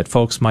particular that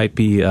folks might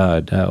be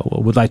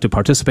would like to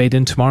participate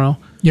in tomorrow?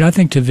 I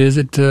think to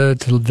visit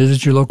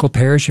your local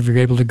parish, if you're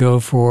able to go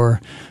for,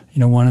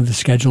 one of the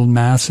scheduled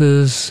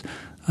Masses.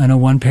 I know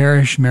one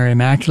parish, Mary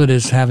Immaculate,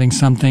 is having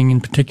something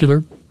in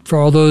particular for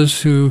all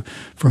those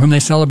for whom they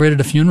celebrated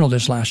a funeral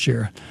this last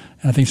year.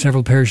 And I think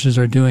several parishes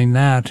are doing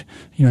that,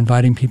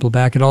 inviting people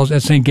back.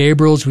 At St.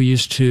 Gabriel's, we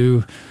used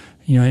to,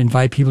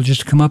 invite people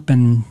just to come up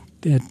and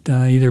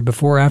either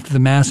before or after the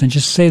Mass and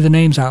just say the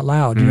names out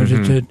loud, and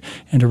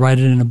to write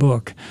it in a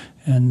book.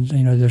 And,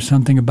 there's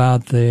something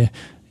about the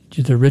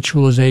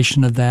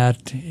ritualization of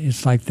that.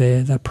 It's like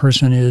that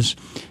person is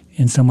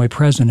in some way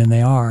present, and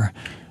they are.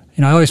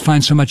 I always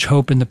find so much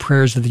hope in the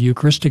prayers of the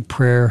Eucharistic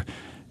prayer,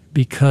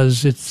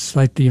 because it's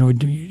like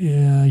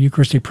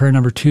Eucharistic prayer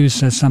number 2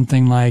 says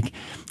something like,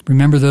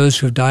 remember those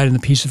who have died in the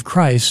peace of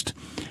Christ,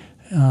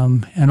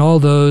 and all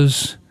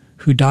those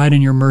who died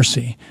in your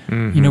mercy,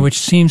 which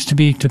seems to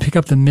pick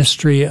up the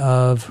mystery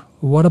of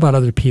what about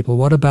other people?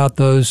 What about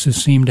those who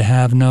seem to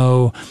have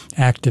no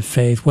active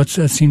faith? What's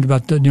that seemed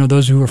about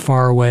those who are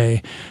far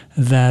away,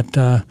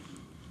 that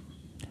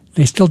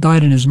they still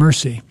died in His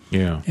mercy.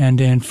 Yeah.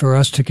 And for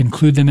us to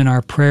conclude them in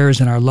our prayers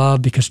and our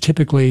love, because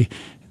typically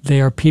they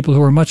are people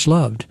who are much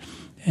loved.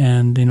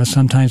 And,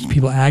 sometimes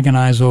people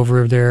agonize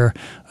over their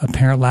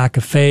apparent lack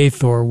of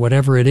faith or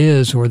whatever it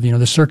is, or,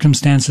 the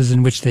circumstances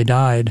in which they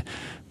died.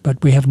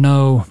 But we have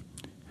no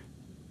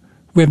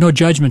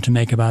judgment to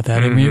make about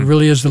that. I mean, it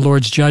really is the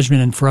Lord's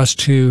judgment, and for us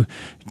to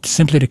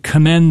simply to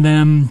commend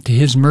them to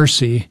His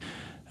mercy,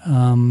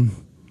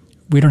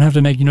 we don't have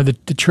to make,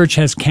 the Church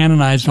has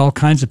canonized all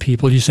kinds of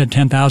people. You said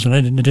 10,000.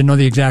 I didn't know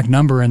the exact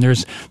number, and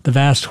there's the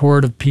vast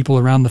horde of people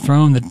around the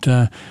throne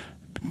that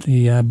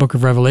the Book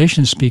of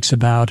Revelation speaks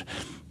about.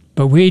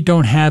 But we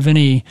don't have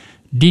any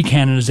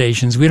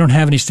decanonizations. We don't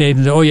have any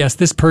statements, oh yes,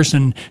 this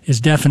person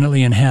is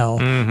definitely in hell.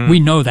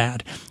 We know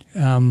that.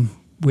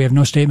 We have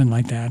no statement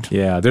like that.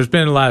 Yeah, there's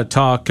been a lot of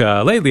talk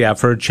lately. I've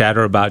heard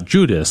chatter about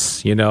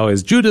Judas.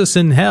 Is Judas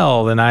in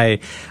hell? And I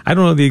don't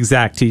know the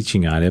exact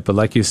teaching on it, but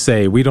like you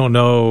say, we don't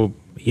know,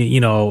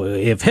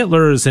 if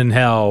Hitler's in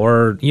hell,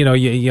 or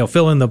you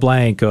fill in the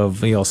blank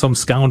of some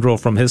scoundrel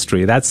from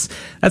history. That's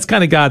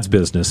kind of God's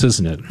business,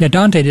 isn't it? Yeah,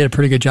 Dante did a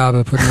pretty good job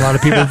of putting a lot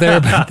of people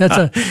there, but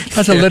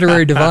that's a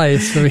literary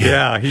device. So,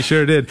 yeah, he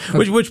sure did.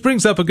 Which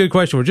brings up a good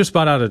question. We're just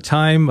about out of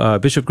time.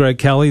 Bishop Greg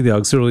Kelly, the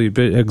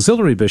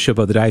auxiliary bishop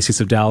of the Diocese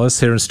of Dallas,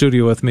 here in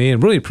studio with me,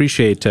 and really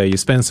appreciate you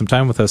spending some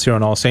time with us here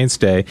on All Saints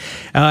Day.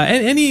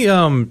 And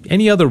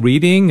any other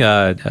reading?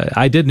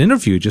 I did an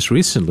interview just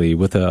recently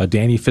with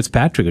Danny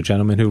Fitzpatrick, a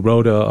gentleman gentleman who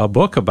wrote a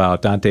book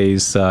about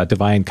Dante's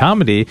Divine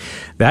Comedy.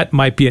 That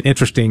might be an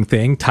interesting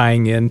thing,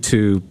 tying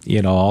into,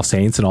 All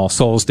Saints and All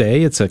Souls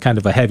Day. It's a kind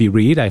of a heavy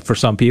read for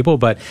some people,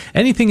 but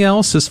anything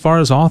else as far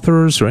as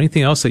authors or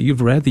anything else that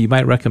you've read that you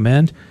might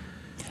recommend?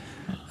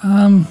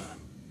 I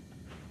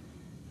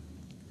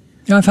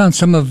found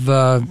some of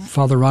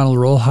Father Ronald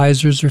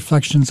Rolheiser's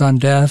reflections on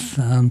death,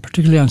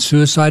 particularly on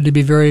suicide, to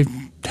be very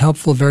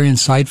helpful, very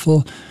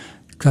insightful.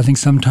 Because I think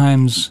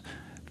sometimes,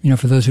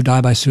 for those who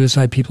die by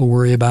suicide, people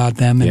worry about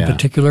them in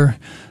particular.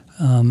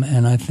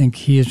 And I think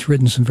he has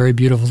written some very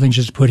beautiful things.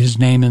 Just put his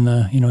name in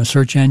the a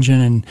search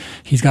engine, and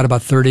he's got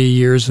about 30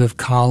 years of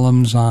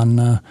columns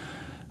on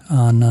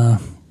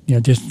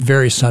just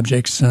various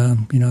subjects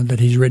that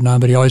he's written on.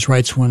 But he always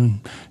writes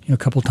one a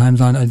couple times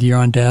a year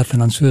on death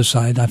and on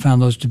suicide. I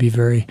found those to be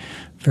very,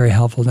 very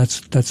helpful.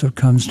 That's what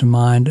comes to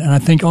mind. And I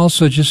think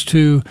also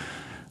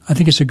I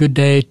think it's a good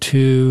day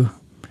to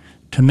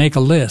make a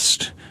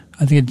list.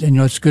 I think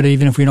it's good,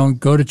 even if we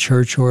don't go to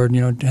church or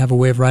have a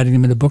way of writing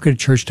them in the book at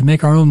church, to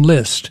make our own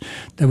list,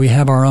 that we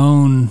have our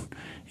own,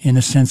 in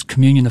a sense,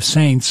 communion of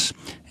saints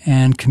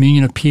and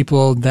communion of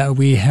people that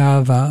we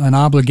have an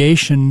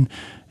obligation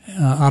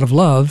out of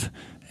love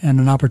and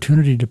an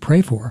opportunity to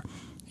pray for.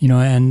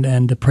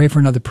 And to pray for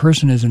another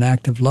person is an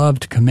act of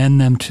love, to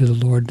commend them to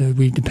the Lord.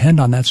 We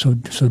depend on that so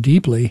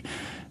deeply.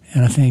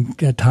 And I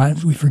think at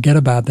times we forget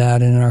about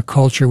that, and in our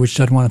culture, which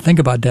doesn't want to think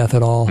about death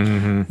at all,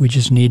 we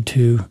just need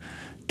to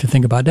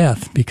think about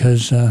death,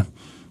 because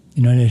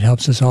it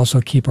helps us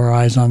also keep our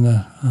eyes on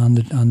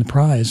the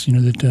prize.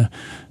 To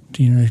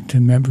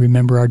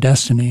remember our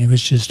destiny. It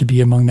was just to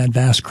be among that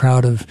vast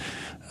crowd of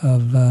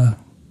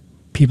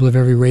people of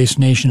every race,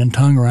 nation, and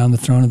tongue around the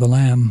throne of the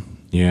Lamb.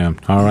 Yeah.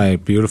 All right.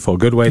 Beautiful.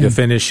 Good way to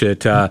finish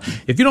it.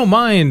 If you don't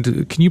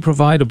mind, can you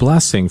provide a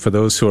blessing for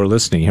those who are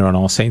listening here on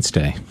All Saints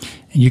Day?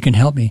 And you can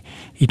help me.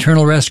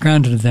 Eternal rest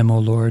granted to them, O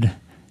Lord,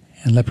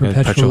 and let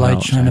perpetual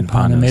light shine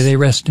upon them. May they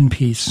rest in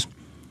peace.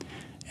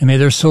 And may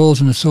their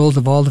souls and the souls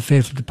of all the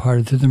faithful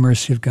departed through the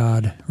mercy of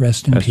God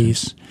rest in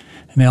peace.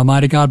 And may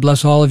Almighty God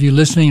bless all of you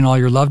listening and all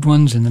your loved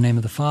ones, in the name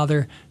of the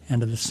Father,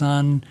 and of the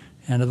Son,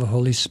 and of the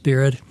Holy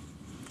Spirit.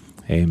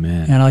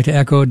 Amen. And I'd like to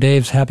echo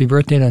Dave's happy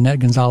birthday to Annette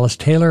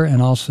Gonzalez-Taylor,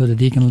 and also to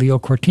Deacon Leo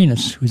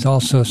Cortinas, who's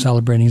also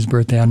celebrating his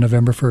birthday on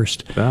November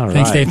 1st. All right.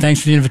 Thanks, Dave.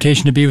 Thanks for the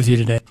invitation to be with you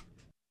today.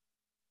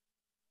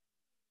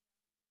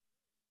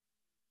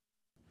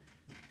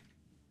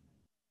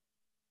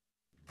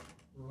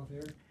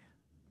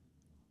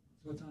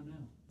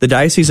 The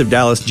Diocese of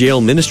Dallas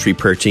Jail Ministry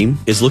Prayer Team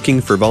is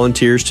looking for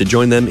volunteers to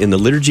join them in the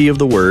Liturgy of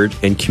the Word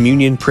and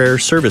Communion Prayer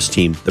Service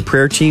Team. The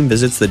prayer team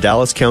visits the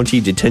Dallas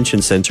County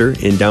Detention Center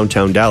in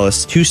downtown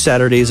Dallas 2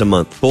 Saturdays a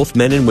month. Both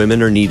men and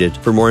women are needed.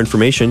 For more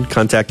information,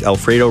 contact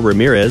Alfredo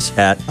Ramirez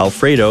at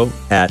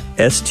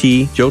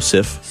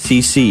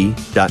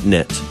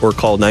alfredo@stjosephcc.net or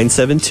call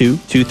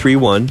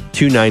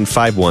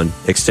 972-231-2951,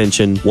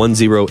 extension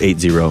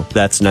 1080.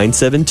 That's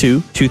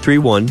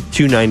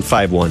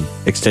 972-231-2951,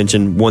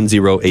 extension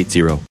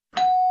 1080.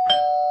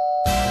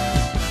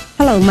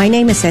 Hello, my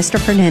name is Esther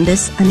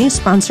Fernandez, a new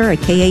sponsor at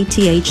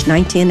KATH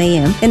 910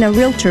 AM and a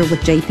realtor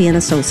with JP &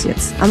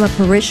 Associates. I'm a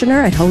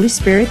parishioner at Holy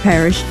Spirit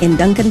Parish in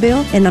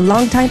Duncanville and a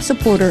longtime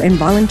supporter and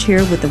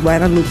volunteer with the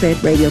Guadalupe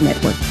Radio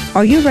Network.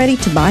 Are you ready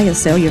to buy or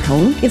sell your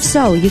home? If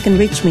so, you can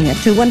reach me at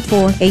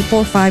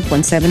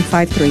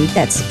 214-845-1753.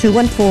 That's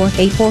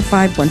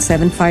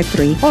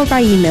 214-845-1753, or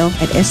by email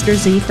at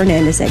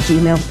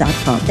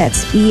EstherZFernandez@gmail.com.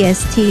 That's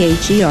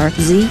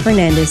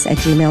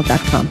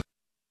ESTHERZFernandez@gmail.com.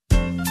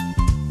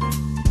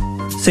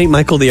 St.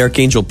 Michael the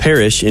Archangel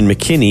Parish in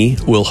McKinney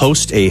will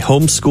host a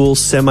homeschool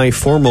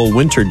semi-formal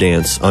winter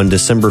dance on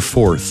December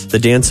 4th. The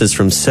dance is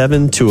from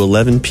 7 to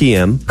 11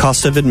 p.m.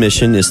 Cost of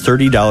admission is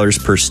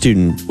 $30 per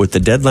student, with the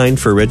deadline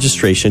for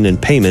registration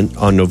and payment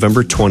on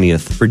November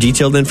 20th. For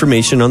detailed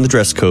information on the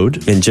dress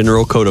code and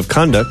general code of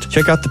conduct,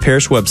 check out the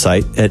parish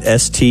website at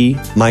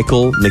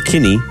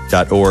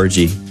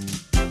stmichaelmckinney.org.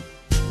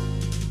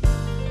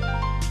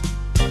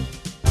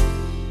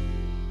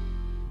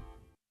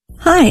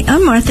 Hi,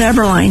 I'm Martha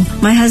Eberline.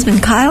 My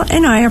husband Kyle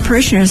and I are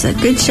parishioners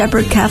at Good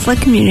Shepherd Catholic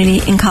Community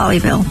in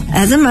Colleyville.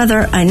 As a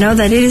mother, I know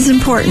that it is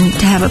important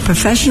to have a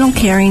professional,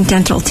 caring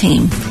dental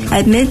team.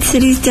 At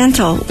Mid-Cities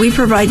Dental, we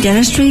provide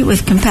dentistry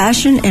with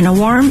compassion in a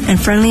warm and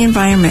friendly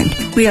environment.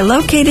 We are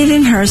located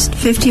in Hearst,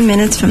 15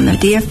 minutes from the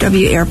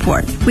DFW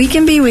airport. We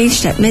can be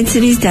reached at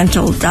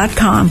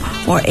midcitiesdental.com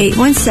or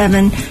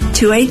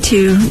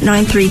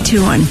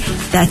 817-282-9321.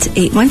 That's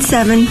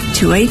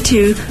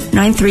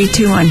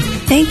 817-282-9321.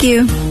 Thank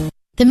you.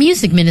 The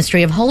Music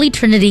Ministry of Holy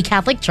Trinity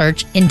Catholic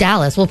Church in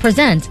Dallas will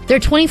present their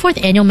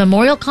 24th annual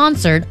memorial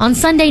concert on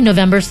Sunday,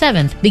 November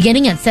 7th,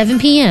 beginning at 7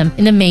 p.m.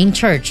 in the main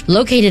church,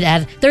 located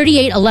at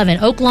 3811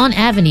 Oaklawn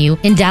Avenue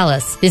in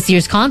Dallas. This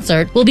year's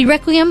concert will be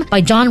Requiem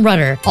by John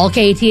Rutter. All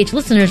KATH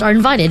listeners are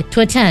invited to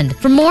attend.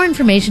 For more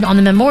information on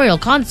the memorial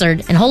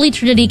concert and Holy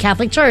Trinity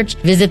Catholic Church,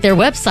 visit their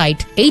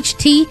website,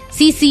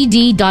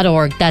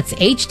 htccd.org. That's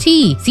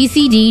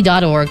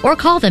htccd.org, or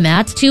call them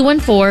at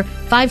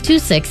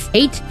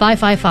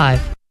 214-526-8555.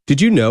 Did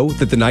you know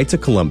that the Knights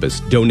of Columbus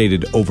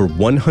donated over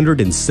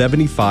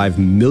 $175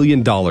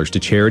 million to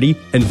charity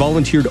and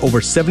volunteered over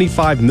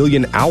 75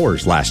 million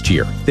hours last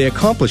year? They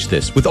accomplished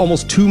this with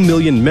almost 2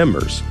 million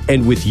members.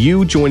 And with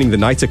you joining the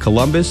Knights of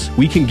Columbus,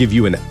 we can give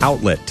you an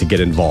outlet to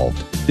get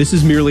involved. This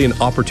is merely an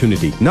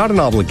opportunity, not an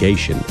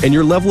obligation, and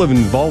your level of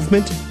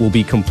involvement will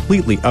be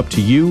completely up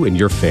to you and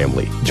your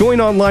family. Join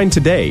online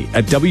today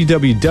at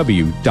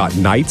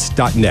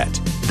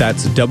www.knights.net.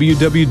 That's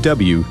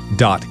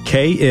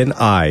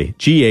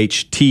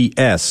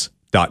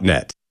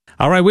www.knights.net.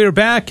 All right, we are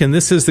back, and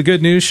this is the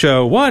Good News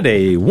Show. What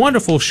a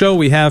wonderful show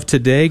we have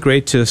today.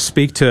 Great to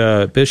speak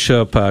to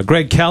Bishop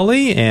Greg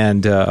Kelly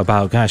and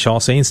about, All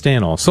Saints Day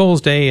and All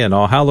Souls Day and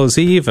All Hallows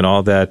Eve and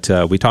all that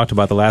we talked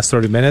about the last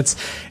 30 minutes.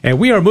 And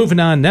we are moving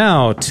on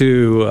now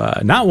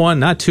to not one,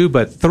 not two,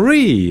 but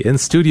three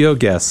in-studio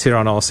guests here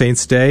on All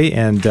Saints Day,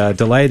 and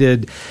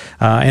delighted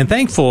and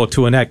thankful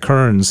to Annette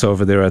Kearns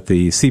over there at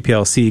the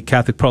CPLC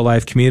Catholic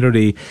Pro-Life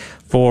Community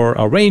for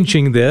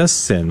arranging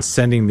this and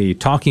sending me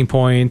talking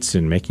points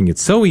and making it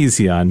so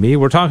easy on me.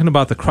 We're talking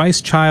about the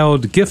Christ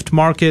Child Gift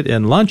Market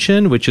and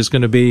Luncheon, which is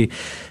going to be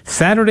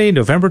Saturday,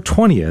 November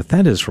 20th.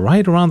 That is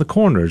right around the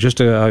corner, just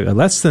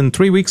less than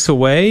 3 weeks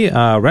away.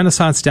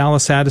 Renaissance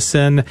Dallas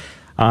Addison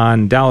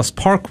on Dallas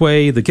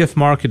Parkway. The gift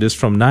market is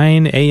from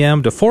 9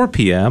 a.m. to 4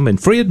 p.m.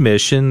 and free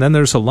admission. Then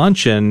there's a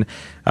luncheon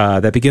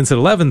that begins at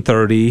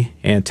 11:30,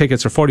 and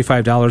tickets are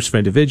 $45 for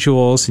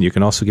individuals, and you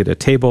can also get a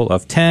table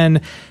of 10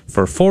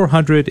 for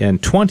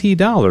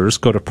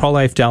 $420. Go to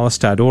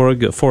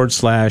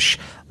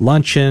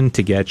prolifedallas.org/luncheon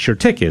to get your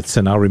tickets,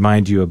 and I'll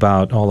remind you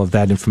about all of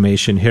that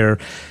information here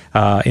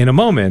in a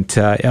moment.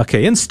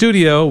 Okay, in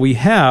studio we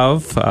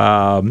have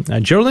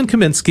Geraldine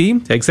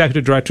Kaminsky,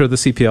 Executive Director of the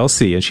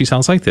CPLC, and she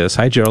sounds like this.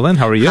 Hi, Geraldine.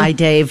 How are you? Hi,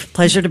 Dave.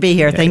 Pleasure to be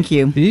here. Thank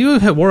you. You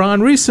were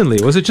on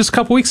recently. Was it just a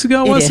couple weeks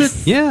ago? It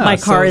is. Yeah. My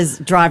car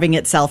is driving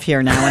itself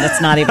here now, and it's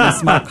not even a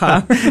smart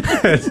car.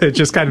 It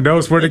just kind of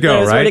knows where to go,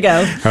 knows right?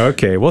 Where to go.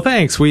 Okay. Well,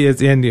 thanks.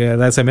 And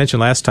as I mentioned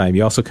last time,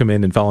 you also come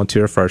in and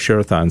volunteer for our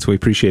share-a-thons. We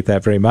appreciate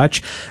that very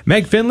much.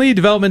 Meg Finley,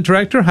 Development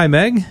Director. Hi,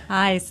 Meg.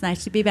 Hi. It's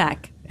nice to be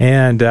back.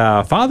 And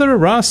Father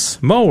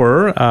Russ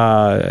Mower,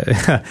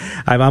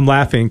 I'm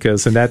laughing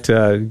because Annette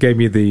gave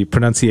me the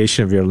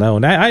pronunciation of your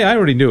loan. I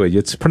already knew it.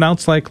 It's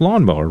pronounced like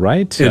lawnmower,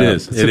 right? It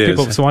is. So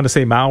people want to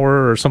say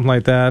mower or something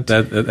like that.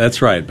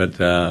 That's right. But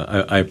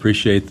I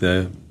appreciate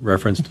the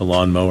reference to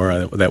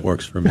lawnmower. That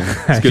works for me.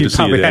 It's good to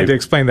see you, Dave. You probably had to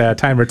explain that a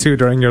time or two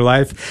during your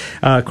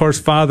life. Of course,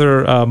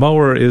 Father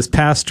Mower is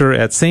pastor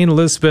at St.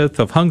 Elizabeth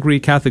of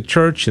Hungary Catholic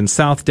Church in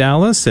South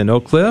Dallas and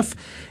Oak Cliff,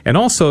 and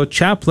also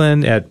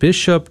chaplain at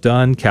Bishop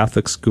Dunn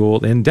Catholic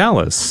School in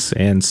Dallas.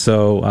 And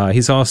so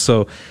he's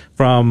also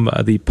from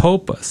the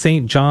Pope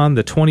St. John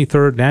the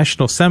 23rd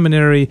National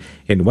Seminary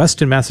in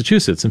Weston,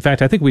 Massachusetts. In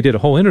fact, I think we did a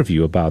whole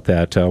interview about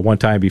that one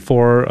time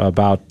before,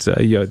 about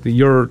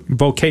your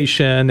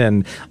vocation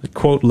and,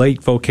 quote,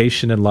 late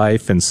vocation in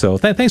life. And so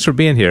thanks for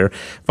being here.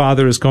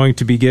 Father is going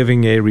to be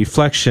giving a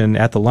reflection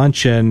at the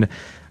luncheon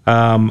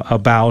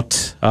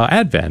about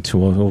Advent.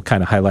 We'll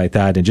kind of highlight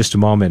that in just a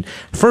moment.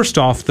 First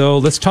off, though,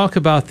 let's talk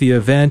about the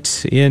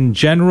event in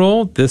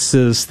general. This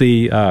is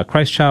the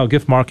Christ Child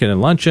Gift Market and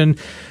Luncheon.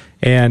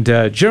 And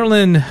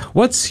Geraldine,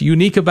 what's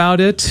unique about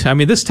it? I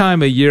mean, this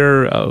time of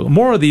year,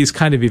 more of these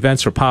kind of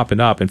events are popping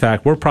up. In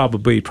fact, we're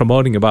probably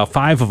promoting about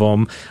 5 of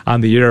them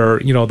on the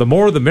year. You know, the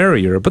more the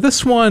merrier. But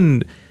this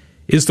one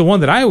is the one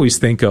that I always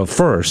think of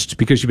first,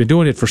 because you've been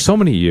doing it for so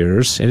many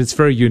years, and it's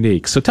very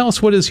unique. So tell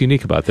us what is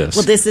unique about this.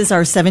 Well, this is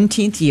our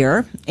 17th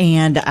year,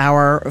 and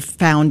our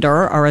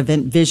founder, our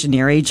event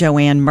visionary,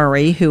 Joanne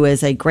Murray, who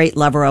is a great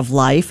lover of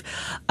life,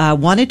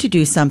 wanted to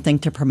do something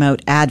to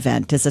promote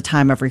Advent as a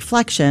time of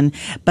reflection,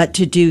 but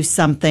to do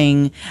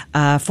something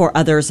for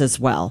others as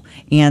well.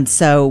 And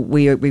so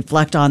we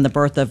reflect on the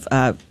birth of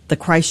the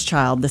Christ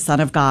child, the Son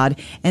of God,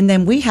 and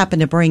then we happen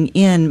to bring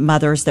in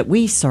mothers that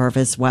we serve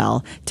as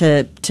well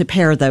to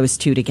pair those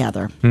two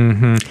together.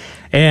 Mm-hmm.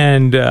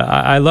 And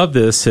I love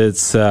this.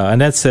 It's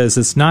Annette says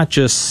it's not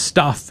just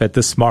stuff at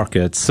this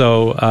market.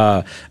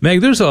 So,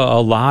 Meg, there's a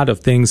lot of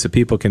things that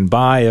people can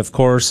buy, of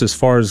course, as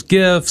far as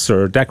gifts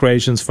or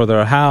decorations for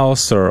their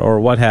house or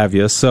what have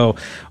you. So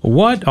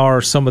what are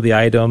some of the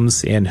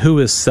items, and who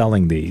is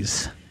selling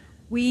these?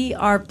 We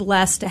are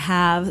blessed to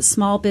have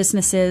small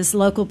businesses,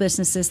 local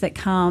businesses that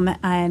come,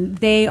 and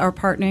they are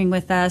partnering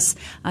with us.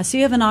 So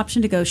you have an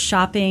option to go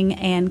shopping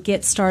and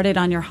get started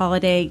on your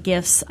holiday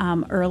gifts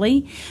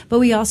early. But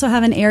we also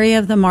have an area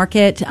of the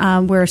market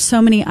where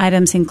so many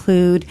items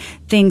include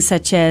things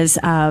such as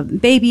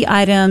baby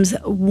items,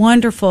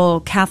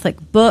 wonderful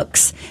Catholic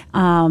books,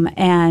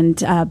 and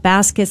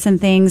baskets and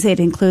things. It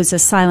includes a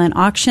silent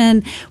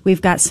auction.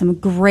 We've got some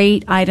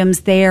great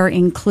items there,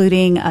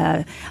 including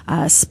a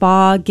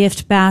spa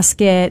gift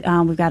basket.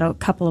 We've got a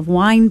couple of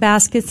wine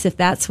baskets, if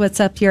that's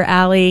what's up your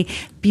alley.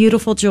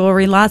 beautiful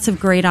jewelry, lots of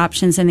great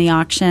options in the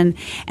auction.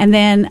 And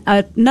then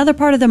another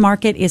part of the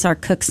market is our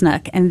Cook's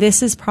Nook. And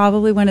this is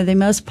probably one of the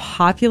most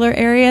popular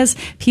areas.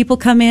 People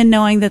come in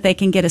knowing that they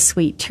can get a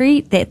sweet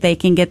treat, that they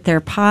can get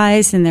their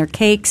pies and their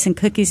cakes and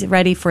cookies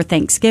ready for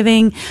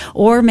Thanksgiving,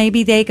 or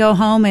maybe they go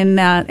home and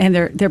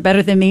they're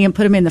better than me and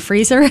put them in the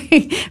freezer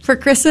for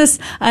Christmas.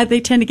 They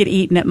tend to get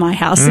eaten at my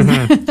house.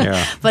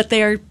 Yeah. But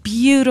they are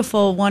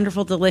beautiful,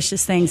 wonderful,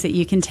 delicious things that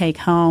you can take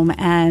home.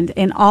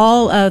 And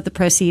all of the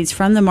proceeds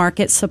from the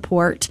market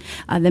support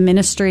the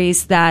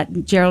ministries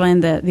that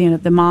Geraldine,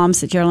 the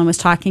moms that Geraldine was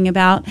talking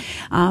about,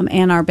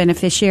 and our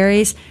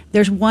beneficiaries.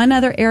 There's one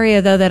other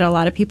area, though, that a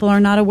lot of people are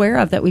not aware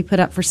of that we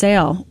put up for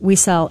sale. We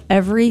sell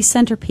every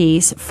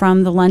centerpiece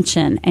from the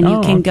luncheon, and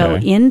you can go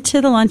into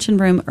the luncheon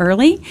room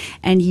early,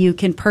 and you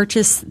can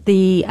purchase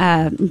those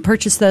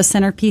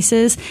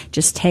centerpieces.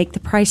 Just take the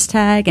price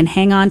tag and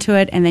hang on to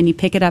it, and then you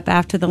pick it up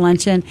after the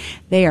luncheon.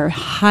 They are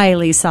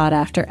highly sought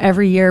after.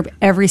 Every year,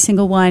 every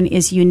single one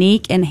is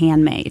unique and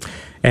handmade.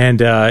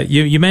 And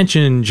you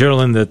mentioned,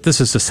 Geraldine, that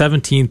this is the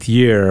 17th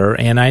year,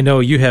 and I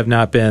know you have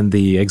not been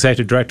the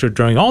executive director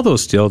during all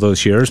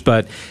those years,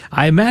 but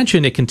I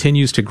imagine it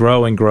continues to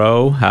grow and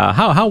grow.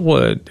 How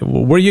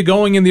were you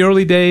going in the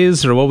early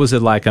days, or what was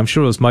it like? I'm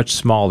sure it was much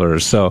smaller.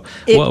 So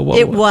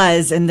it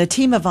was, and the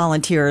team of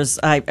volunteers.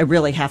 I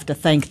really have to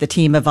thank the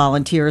team of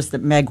volunteers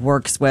that Meg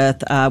works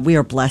with. We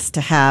are blessed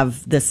to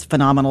have this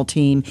phenomenal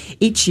team.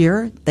 Each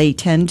year, they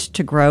tend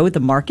to grow the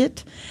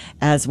market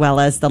as well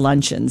as the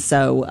luncheon.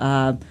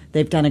 So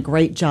they've done a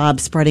great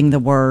job spreading the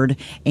word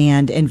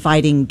and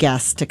inviting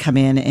guests to come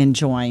in and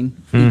join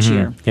each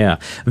year. Yeah.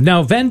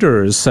 Now,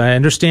 vendors, I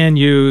understand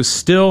you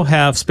still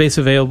have space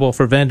available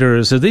for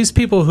vendors. Are these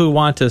people who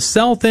want to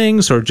sell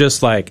things, or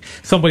just like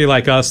somebody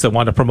like us that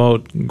want to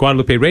promote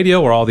Guadalupe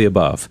Radio, or all the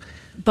above?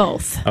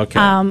 Both.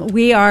 Okay.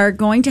 We are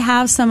going to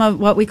have some of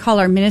what we call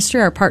our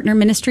partner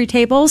ministry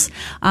tables.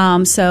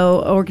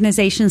 So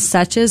organizations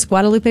such as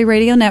Guadalupe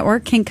Radio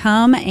Network can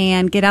come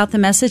and get out the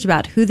message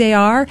about who they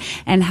are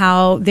and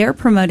how they're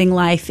promoting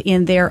life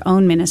in their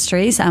own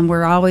ministries.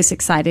 We're always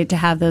excited to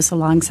have those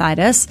alongside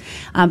us.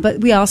 But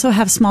we also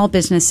have small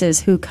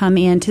businesses who come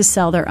in to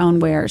sell their own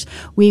wares.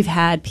 We've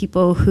had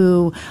people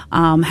who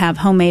have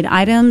homemade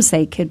items.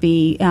 They could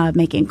be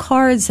making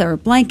cards or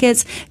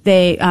blankets,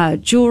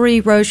 jewelry,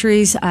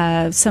 rosaries.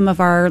 Some of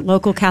our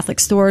local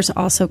Catholic stores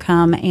also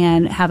come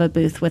and have a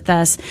booth with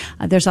us.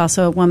 There's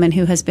also a woman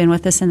who has been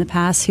with us in the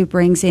past who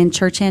brings in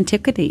church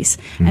antiquities,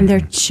 and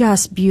they're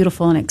just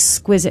beautiful and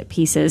exquisite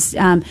pieces.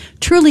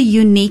 Truly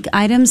unique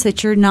items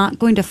that you're not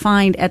going to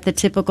find at the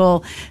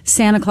typical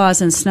Santa Claus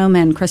and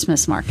Snowman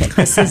Christmas market.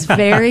 This is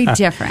very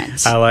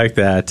different. I like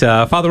that.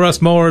 Father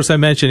Russ Mowers, I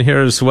mentioned here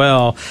as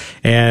well,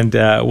 and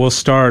we'll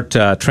start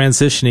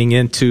transitioning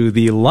into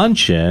the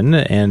luncheon.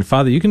 And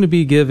Father, you're going to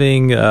be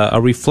giving a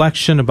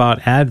reflection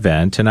about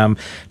Advent, and I'm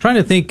trying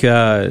to think,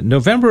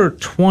 November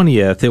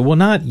 20th, it will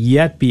not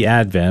yet be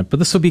Advent, but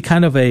this will be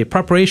kind of a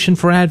preparation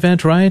for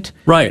Advent, right?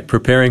 Right,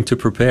 preparing to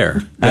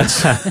prepare.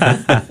 That's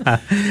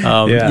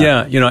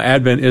yeah,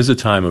 Advent is a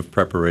time of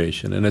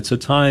preparation, and it's a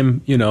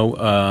time,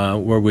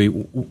 where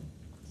we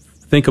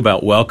think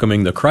about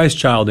welcoming the Christ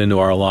child into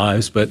our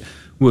lives, but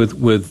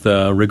with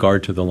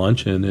regard to the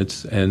luncheon,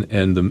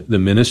 and the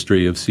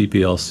ministry of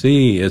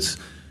CPLC,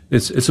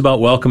 It's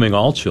about welcoming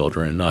all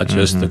children, not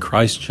just the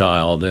Christ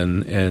child,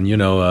 and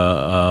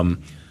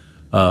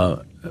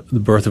the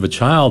birth of a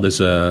child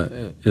is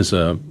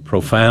a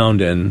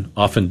profound and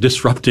often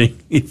disrupting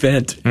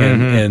event,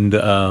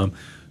 and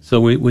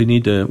so we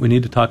need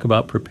to talk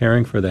about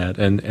preparing for that,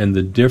 and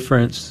the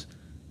difference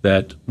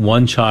that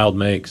one child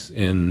makes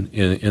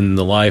in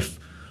the life,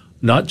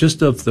 not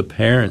just of the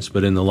parents,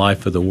 but in the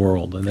life of the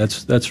world, and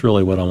that's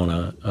really what I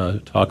want to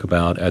talk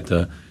about at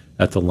the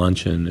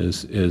luncheon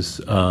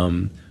is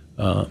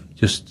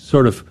just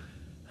sort of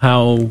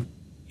how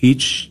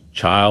each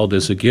child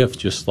is a gift,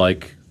 just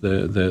like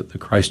the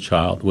Christ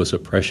child was a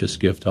precious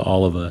gift to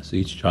all of us.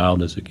 Each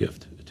child is a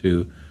gift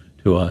to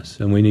us,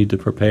 and we need to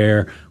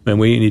prepare, and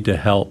we need to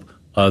help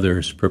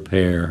others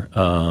prepare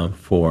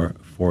for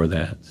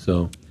that.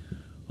 So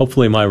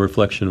hopefully my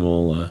reflection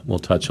will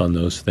touch on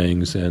those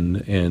things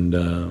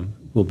and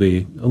will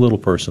be a little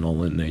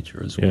personal in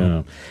nature as well.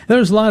 Yeah.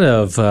 There's a lot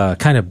of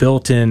kind of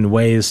built-in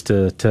ways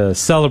to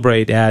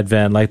celebrate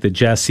Advent, like the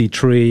Jesse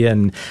tree.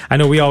 And I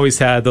know we always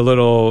had the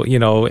little,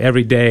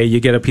 every day you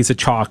get a piece of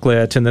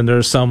chocolate, and then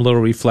there's some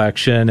little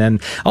reflection.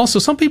 And also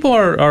some people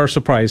are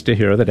surprised to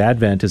hear that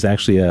Advent is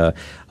actually a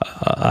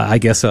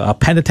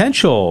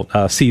penitential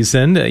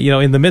season.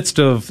 In the midst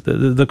of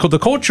the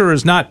culture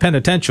is not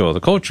penitential. The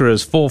culture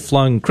is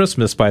full-flung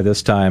Christmas by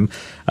this time.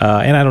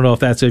 And I don't know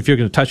if you're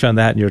going to touch on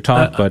that in your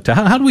talk, but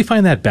how do we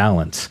find that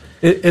balance?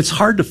 It's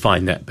hard to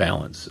find that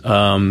balance.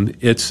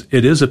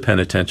 It is a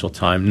penitential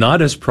time,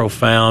 not as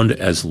profound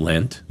as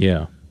Lent.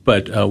 Yeah.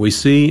 But we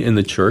see in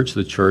the church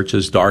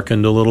is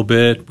darkened a little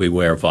bit. We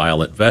wear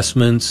violet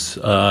vestments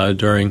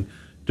during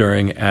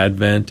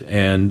Advent,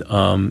 and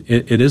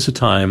it is a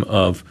time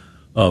of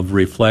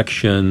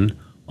reflection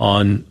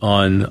on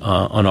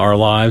our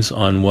lives,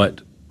 on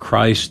what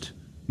Christ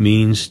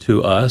means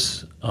to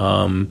us.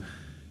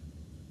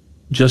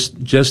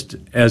 Just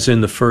as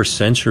in the first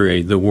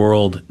century, the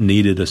world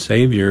needed a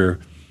Savior,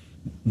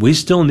 we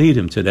still need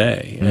him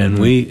today,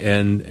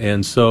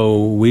 and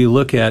so we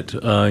look at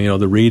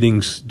the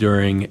readings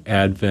during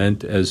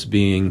Advent as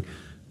being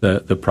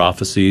the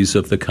prophecies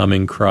of the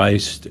coming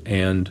Christ,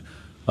 and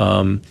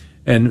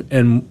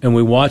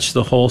we watch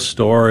the whole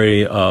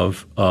story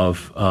of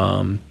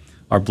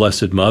our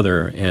Blessed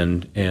Mother,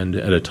 and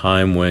at a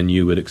time when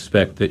you would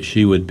expect that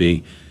she would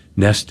be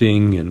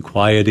nesting and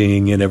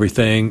quieting and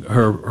everything,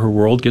 her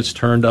world gets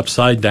turned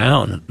upside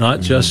down,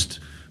 not just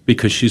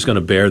because she's going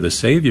to bear the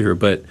Savior,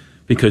 but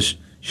because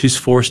she's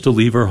forced to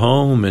leave her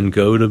home and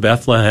go to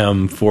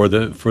Bethlehem for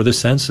the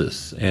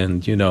census,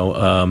 and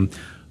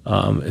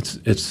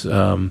it's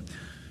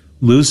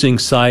losing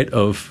sight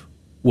of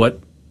what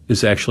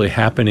is actually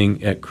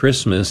happening at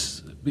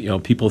Christmas.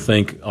 People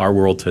think our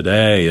world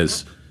today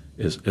is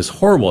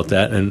horrible at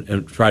that,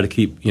 and try to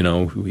keep,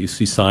 we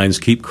see signs,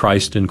 keep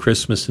Christ in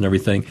Christmas and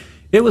everything.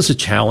 It was a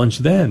challenge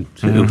then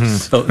too.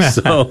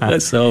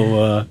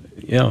 So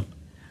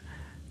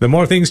The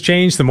more things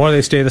change, the more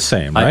they stay the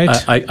same,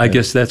 right? I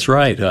guess that's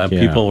right.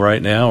 People right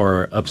now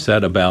are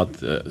upset about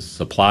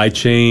supply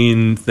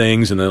chain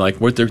things, and they're like,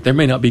 there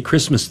may not be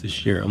Christmas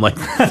this year. I'm like,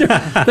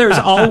 there's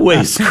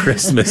always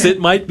Christmas.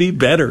 It might be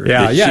better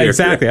this year.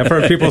 Exactly. I've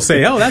heard people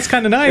say, oh, that's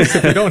kind of nice.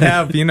 If we don't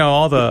have,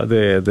 all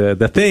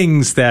the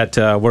things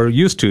that we're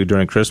used to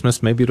during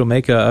Christmas, maybe it'll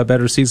make a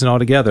better season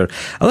altogether.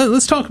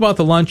 Let's talk about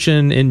the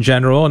luncheon in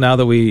general, now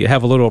that we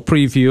have a little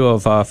preview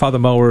of Father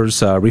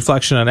Mower's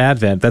reflection on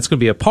Advent. That's going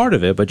to be a part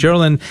of it. But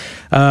Geraldine,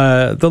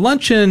 the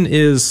luncheon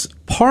is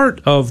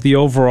part of the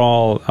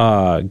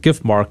overall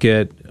gift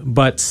market,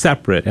 but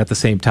separate at the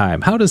same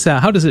time. How does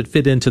it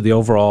fit into the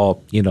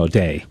overall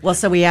day? Well,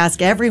 so we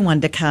ask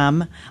everyone to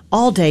come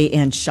all day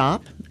and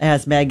shop,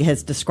 as Meg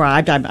has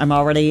described. I'm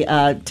already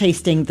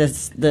tasting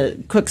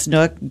the Cook's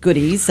Nook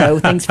goodies, so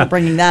thanks for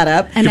bringing that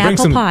up. An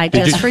apple pie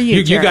just for you,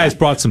 You guys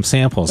brought some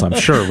samples, I'm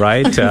sure,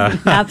 right?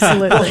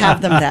 Absolutely. We'll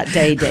have them that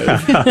day,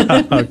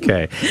 Dave.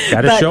 Okay.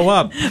 Got to show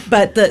up.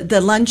 But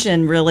the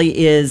luncheon really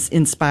is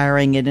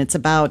inspiring, and it's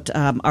about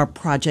our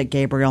Project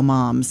Gabriel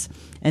moms.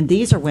 And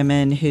these are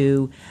women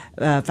who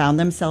found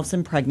themselves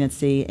in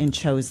pregnancy and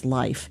chose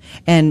life.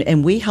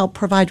 And we help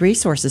provide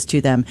resources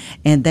to them.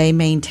 And they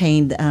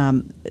maintain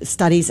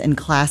studies and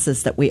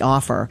classes that we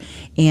offer.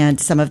 And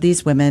some of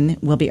these women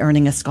will be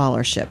earning a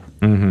scholarship.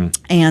 Mm-hmm.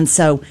 And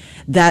so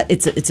that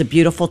it's a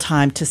beautiful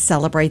time to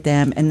celebrate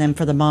them. And then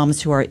for the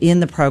moms who are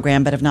in the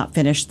program but have not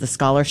finished the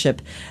scholarship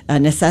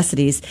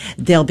necessities,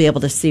 they'll be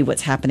able to see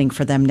what's happening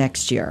for them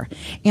next year.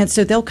 And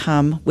so they'll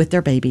come with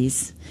their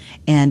babies,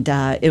 and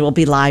it will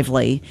be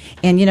lively.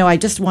 And, I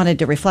just wanted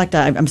to reflect.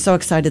 I'm so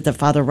excited that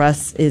Father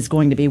Russ is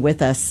going to be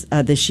with us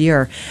this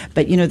year.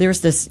 But,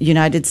 there's this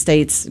United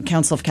States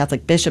Council of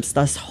Catholic Bishops,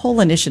 this whole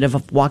initiative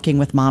of walking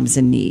with moms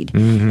in need.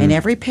 Mm-hmm. And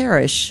every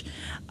parish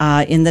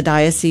in the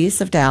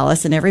Diocese of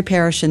Dallas and every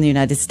parish in the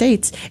United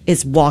States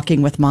is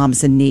walking with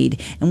moms in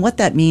need. And what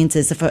that means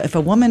is if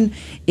a woman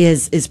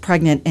is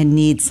pregnant and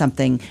needs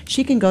something,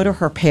 she can go to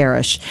her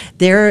parish.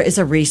 There is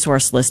a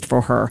resource list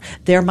for her.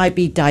 There might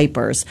be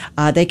diapers.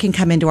 They can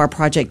come into our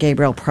Project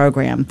Gabriel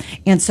program.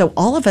 And so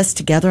all of us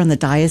together in the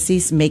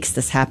diocese makes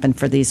this happen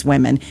for these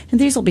women. And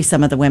these will be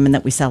some of the women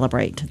that we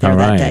celebrate there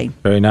that day.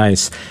 Very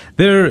nice.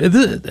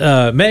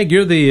 Meg,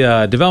 you're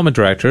the development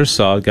director,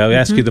 so I'll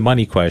ask you the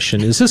money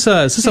question. Is this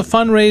a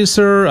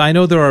fundraiser? I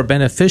know there are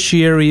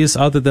beneficiaries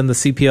other than the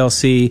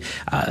CPLC.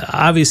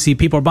 Obviously,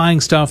 people are buying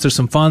stuff. There's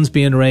some funds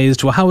being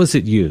raised. Well, how is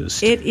it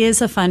used? It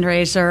is a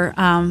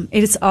fundraiser.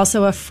 It is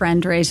also a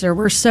friend raiser.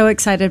 We're so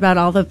excited about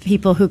all the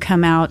people who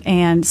come out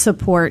and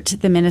support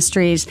the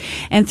ministries.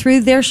 And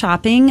through their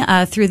shopping,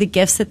 through the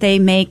gifts that they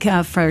make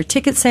for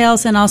ticket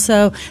sales, and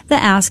also the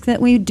ask that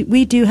we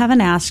do have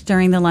an ask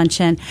during the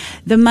luncheon,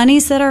 the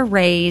monies that are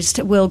raised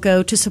will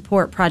go to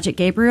support Project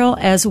Gabriel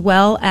as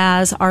well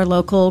as our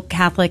local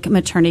Catholic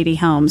maternity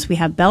homes. We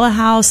have Bella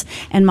House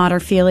and Mater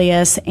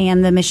Filius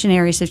and the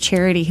Missionaries of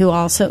Charity who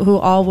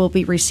all will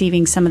be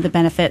receiving some of the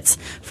benefits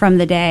from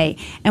the day.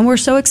 And we're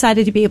so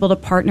excited to be able to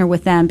partner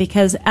with them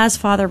because, as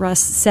Father Russ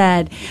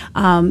said,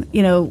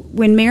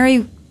 when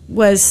Mary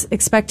was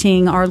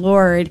expecting our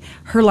Lord,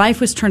 her life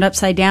was turned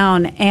upside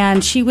down,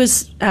 and she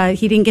was,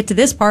 he didn't get to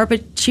this part,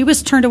 but she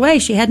was turned away.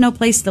 She had no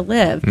place to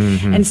live.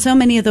 Mm-hmm. And so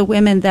many of the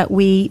women that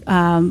we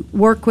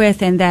work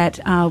with and that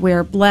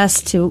we're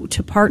blessed to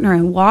partner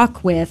and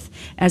walk with,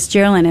 as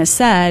Geraldine has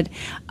said,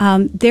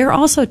 they're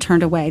also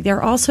turned away.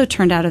 They're also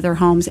turned out of their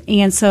homes.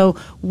 And so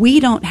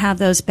we don't have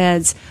those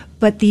beds,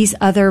 but these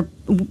other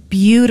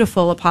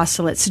beautiful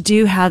apostolates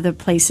do have the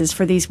places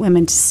for these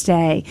women to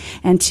stay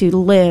and to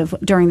live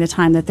during the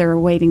time that they're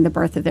awaiting the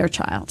birth of their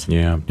child.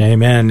 Yeah,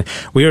 amen.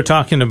 We are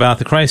talking about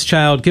the Christ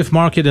Child Gift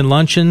Market and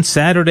Luncheon,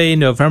 Saturday,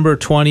 November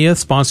 20th,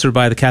 sponsored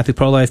by the Catholic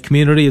Pro-Life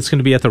Community. It's going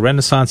to be at the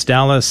Renaissance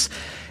Dallas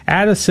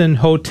Addison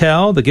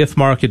Hotel. The gift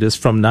market is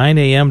from 9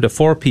 a.m. to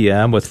 4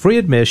 p.m. with free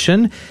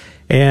admission.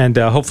 And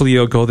hopefully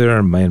you'll go there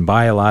and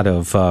buy a lot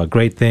of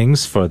great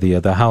things for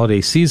the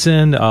holiday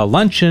season.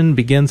 Luncheon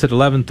begins at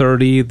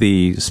 11:30.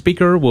 The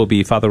speaker will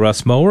be Father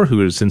Russ Mower,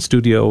 who is in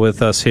studio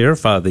with us here,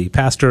 the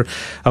pastor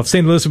of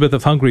St. Elizabeth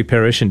of Hungary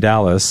Parish in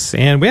Dallas.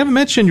 And we haven't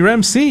mentioned your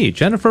MC,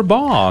 Jennifer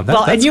Ball.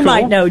 And you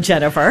might know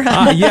Jennifer.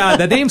 Yeah,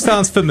 the name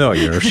sounds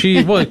familiar.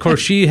 Of course,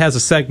 she has a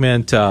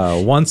segment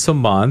once a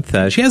month.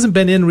 She hasn't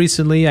been in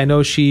recently. I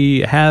know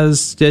she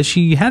has. Has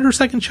she had her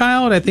second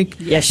child? I think.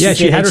 Yes,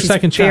 she had her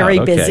second child. Very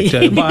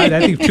busy. I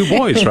think 2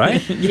 boys,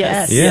 right?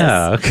 Yes.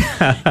 Yeah.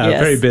 Yes.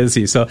 Very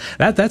busy. So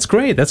that's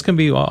great. That's going to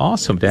be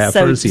awesome to have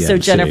her as the So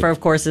MC. Jennifer,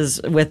 of course,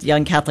 is with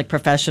Young Catholic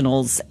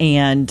Professionals,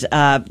 and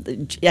I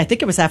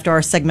think it was after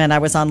our segment I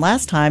was on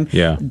last time.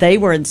 Yeah. They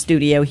were in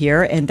studio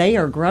here, and they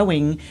are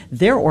growing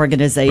their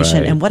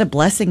organization, Right. and what a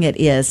blessing it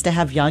is to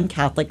have young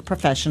Catholic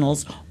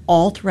professionals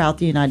all throughout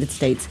the United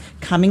States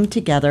coming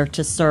together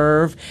to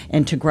serve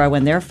and to grow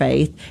in their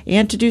faith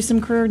and to do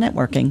some career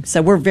networking.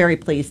 So we're very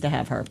pleased to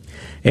have her.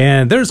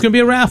 And there's going to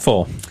be a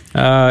raffle.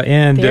 There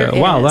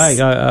is.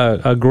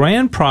 A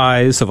grand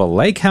prize of a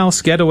lake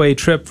house getaway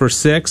trip for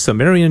 6, a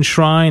Marian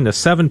shrine, a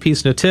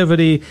 7-piece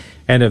nativity,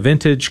 and a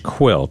vintage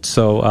quilt.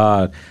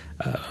 So,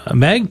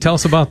 Meg, tell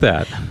us about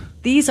that.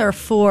 These are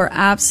 4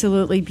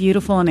 absolutely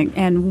beautiful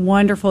and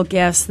wonderful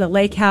gifts. The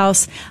lake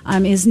house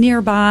is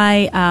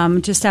nearby,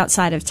 just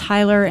outside of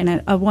Tyler,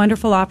 and a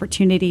wonderful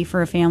opportunity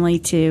for a family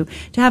to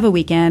have a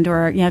weekend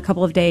or a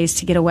couple of days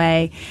to get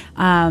away.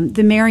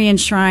 The Marian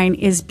Shrine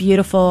is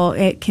beautiful.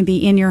 It can be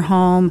in your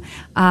home,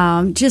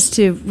 just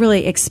to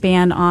really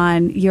expand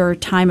on your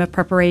time of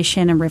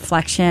preparation and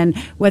reflection,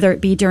 whether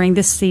it be during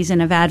this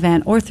season of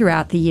Advent or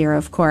throughout the year,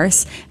 of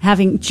course.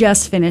 Having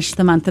just finished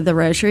the month of the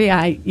Rosary,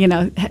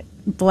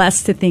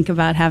 blessed to think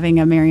about having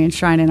a Marian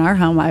Shrine in our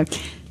home.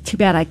 Too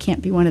bad I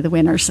can't be one of the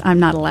winners. I'm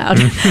not allowed.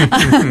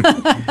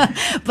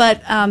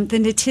 But the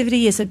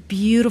nativity is a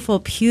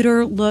beautiful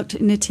pewter-looked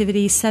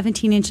nativity,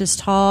 17 inches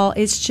tall.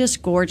 It's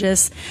just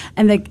gorgeous.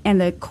 And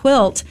the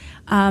quilt,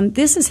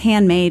 this is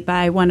handmade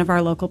by one of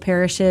our local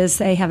parishes.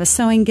 They have a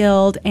sewing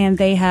guild, and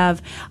they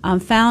have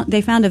found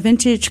a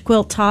vintage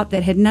quilt top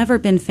that had never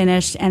been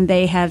finished, and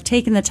they have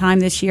taken the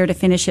time this year to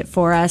finish it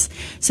for us.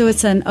 So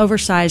it's an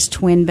oversized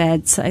twin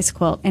bed size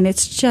quilt, and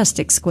it's just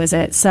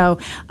exquisite. So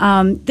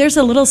there's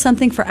a little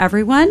something for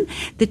everyone.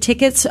 The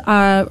tickets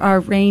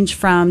are range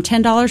from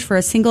 $10 for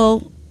a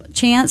single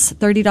chance,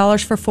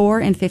 $30 for 4,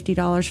 and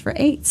 $50 for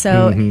 8.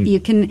 So you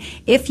can,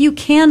 if you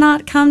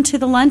cannot come to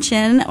the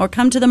luncheon or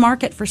come to the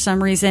market for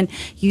some reason,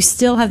 you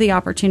still have the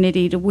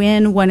opportunity to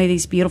win one of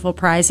these beautiful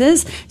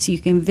prizes. So you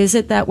can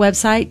visit that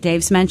website.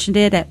 Dave's mentioned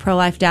it at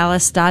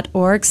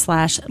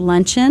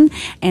prolifedallas.org/luncheon,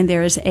 and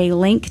there's a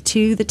link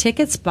to the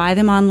tickets. Buy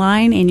them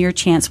online, and your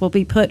chance will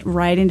be put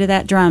right into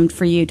that drum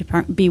for you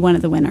to be one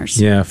of the winners.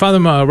 Yeah, Father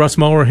Russ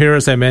Mower here,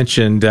 as I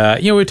mentioned.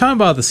 We're talking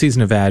about the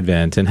season of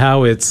Advent and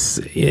how it's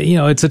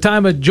a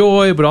time of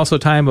joy, but also a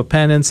time of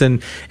penance.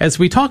 And as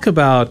we talk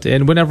about,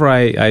 and whenever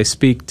I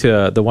speak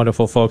to the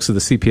wonderful folks of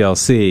the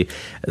CPLC,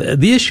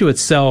 the issue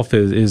itself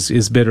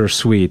is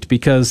bittersweet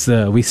because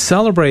we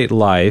celebrate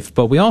life,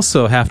 but we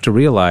also have to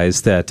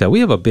realize that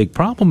we have a big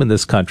problem in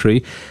this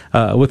country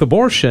with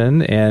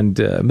abortion and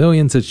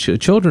millions of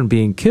children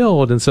being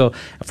killed. And so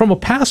from a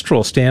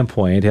pastoral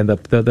standpoint and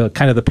the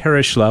kind of the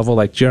parish level,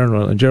 like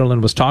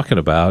Geraldine was talking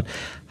about,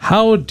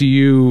 how do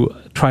you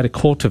try to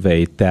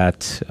cultivate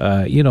that,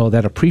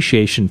 that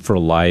appreciation for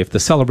life, the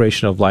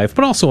celebration of life,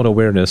 but also an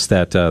awareness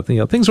that,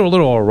 things are a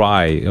little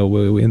awry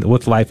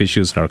with life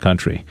issues in our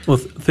country? Well,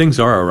 things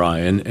are awry,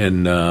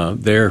 and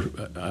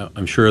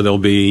I'm sure there'll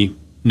be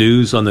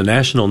news on the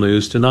national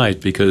news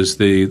tonight because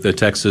the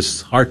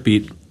Texas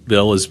heartbeat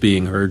bill is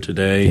being heard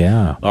today.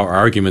 Yeah. Our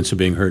arguments are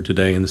being heard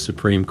today in the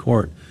Supreme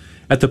Court.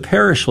 At the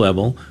parish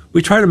level,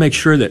 we try to make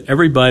sure that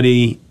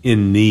everybody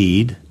in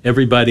need,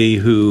 everybody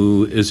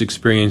who is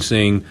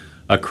experiencing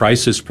a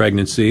crisis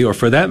pregnancy, or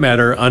for that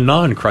matter, a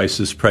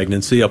non-crisis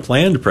pregnancy, a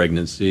planned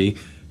pregnancy,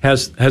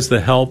 has the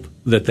help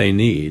that they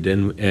need,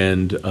 and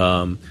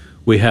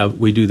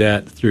we do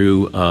that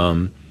through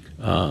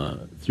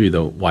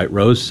the White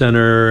Rose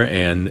Center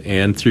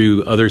and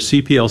through other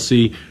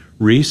CPLC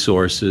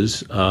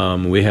resources.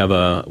 We have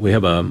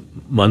a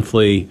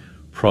monthly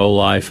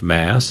pro-life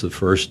mass the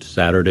first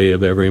Saturday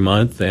of every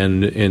month,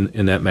 and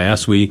in that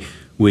mass we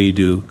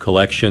do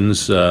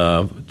collections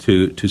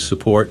to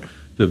support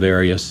the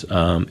various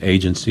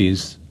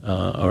agencies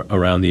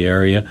around the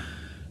area,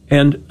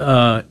 and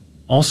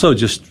also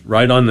just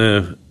right on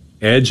the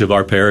edge of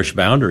our parish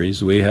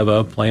boundaries we have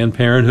a Planned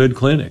Parenthood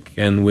clinic,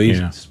 and we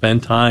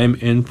spend time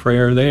in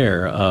prayer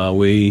there.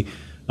 We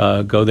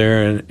go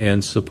there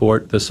and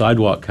support the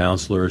sidewalk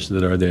counselors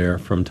that are there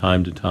from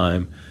time to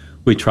time.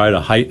 We try to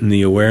heighten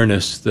the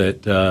awareness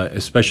that,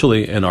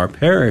 especially in our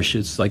parish,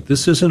 it's like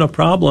this isn't a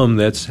problem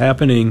that's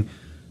happening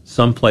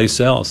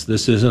someplace else.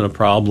 This isn't a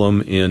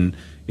problem in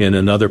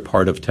another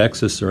part of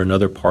Texas or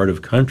another part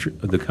of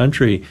the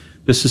country.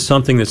 This is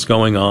something that's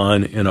going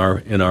on in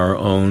our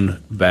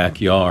own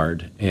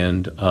backyard.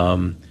 And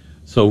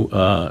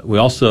so we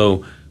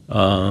also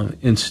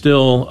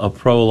instill a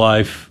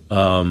pro-life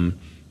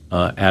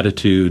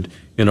attitude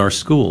in our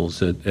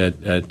schools at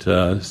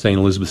St.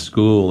 Elizabeth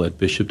School, at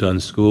Bishop Dunn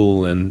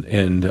School,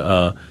 and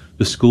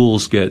the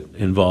schools get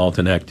involved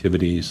in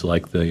activities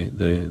like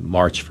the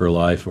March for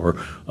Life or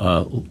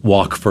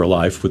Walk for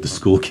Life with the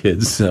school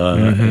kids,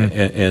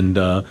 and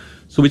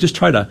so we just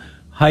try to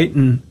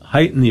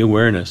heighten the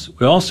awareness.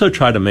 We also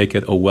try to make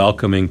it a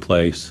welcoming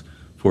place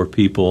for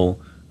people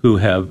who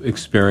have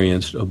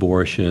experienced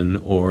abortion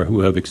or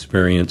who have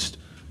experienced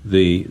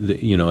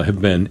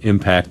have been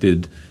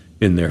impacted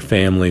in their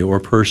family or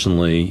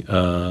personally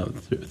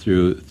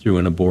through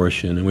an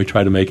abortion, and we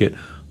try to make it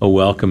a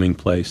welcoming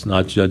place,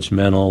 not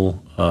judgmental,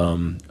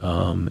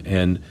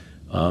 and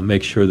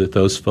make sure that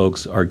those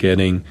folks are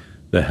getting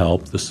the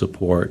help, the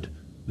support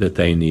that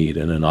they need,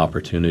 and an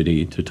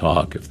opportunity to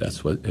talk if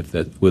that's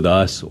with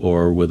us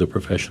or with a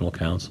professional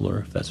counselor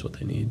if that's what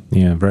they need.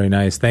 Yeah, very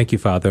nice. Thank you,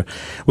 Father.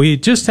 We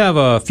just have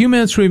a few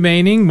minutes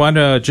remaining. Want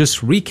to just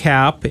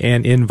recap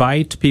and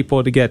invite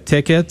people to get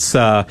tickets.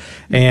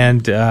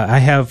 And I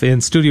have in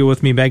studio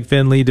with me Meg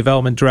Finley,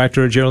 Development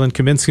Director, Geraldine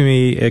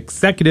Kaminsky,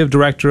 Executive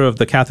Director of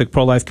the Catholic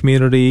Pro-Life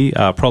Community.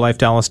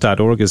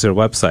 ProLifeDallas.org is their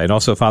website. And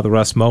also Father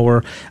Russ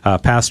Mower,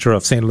 pastor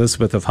of St.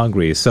 Elizabeth of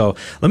Hungary. So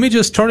let me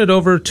just turn it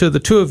over to the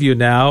two of you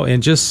now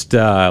and just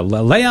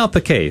lay out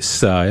the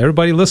case.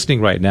 Everybody listening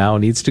right now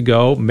needs to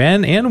go,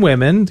 men and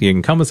women. You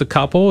can come as a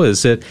couple.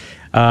 Is it,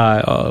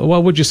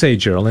 what would you say,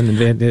 Geraldine?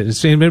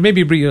 And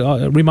maybe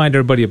remind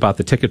everybody about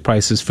the ticket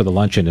prices for the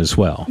luncheon as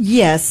well.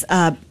 Yes.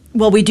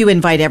 Well, we do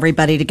invite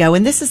everybody to go.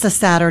 And this is a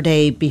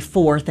Saturday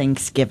before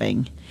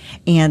Thanksgiving.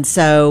 And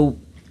so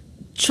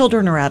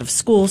children are out of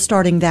school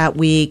starting that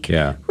week.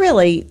 Yeah.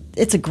 Really,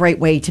 it's a great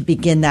way to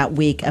begin that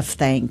week of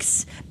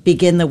thanks,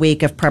 begin the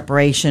week of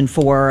preparation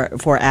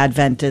for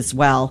Advent as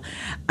well.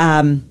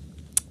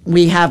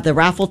 We have the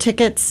raffle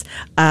tickets.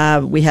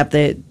 We have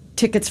the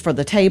tickets for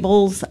the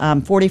tables,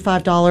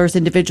 $45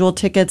 individual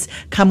tickets.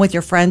 Come with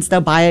your friends, though.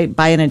 Buy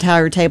an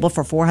entire table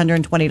for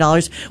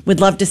 $420.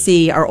 We'd love to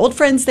see our old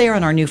friends there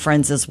and our new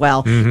friends as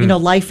well. Mm-hmm. You know,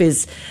 life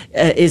is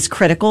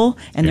critical,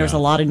 and there's a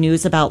lot of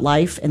news about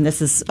life, and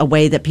this is a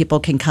way that people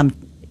can come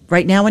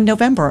right now in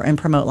November and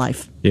promote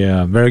life.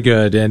 Yeah, very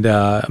good. And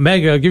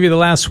Meg, I'll give you the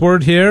last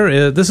word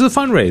here. This is a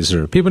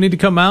fundraiser. People need to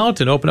come out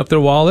and open up their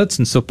wallets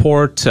and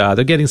support.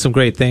 They're getting some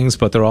great things,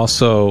 but they're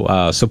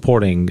also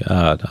supporting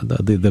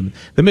the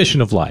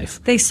mission of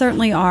life. They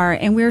certainly are.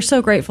 And we're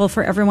so grateful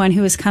for everyone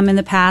who has come in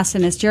the past.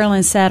 And as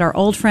Geraldine said, our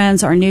old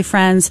friends, our new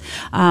friends,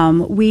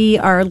 we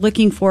are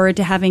looking forward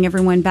to having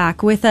everyone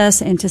back with us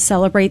and to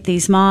celebrate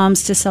these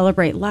moms, to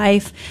celebrate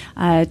life,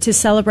 to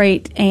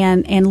celebrate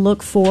and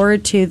look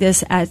forward to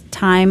this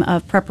time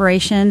of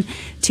preparation,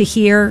 to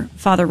hear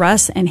Father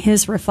Russ and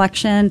his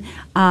reflection.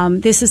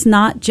 This is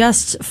not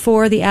just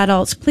for the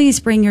adults. Please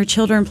bring your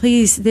children.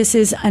 Please, this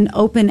is an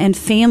open and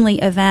family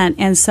event.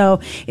 And so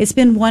it's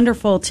been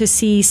wonderful to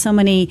see so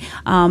many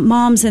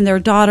moms and their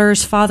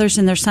daughters, fathers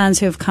and their sons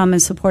who have come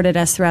and supported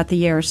us throughout the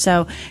year.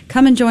 So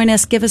come and join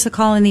us. Give us a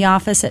call in the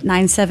office at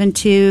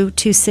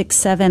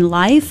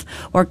 972-267-LIFE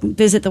or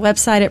visit the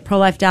website at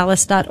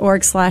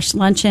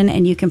ProLifeDallas.org/luncheon,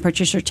 and you can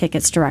purchase your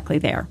tickets directly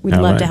there. We'd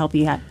love to help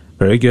you out.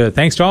 Very good.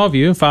 Thanks to all of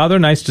you. Father,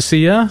 nice to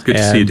see you. Good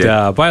to see you,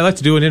 Dave. But I'd like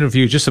to do an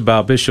interview just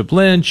about Bishop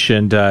Lynch,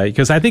 and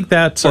because I think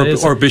that's...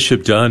 Or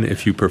Bishop Dunn,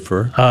 if you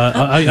prefer. Is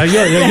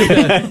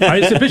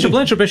it Bishop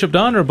Lynch or Bishop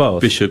Dunn or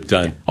both? Bishop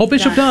Dunn. Oh,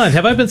 Bishop Dunn.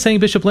 Have I been saying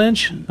Bishop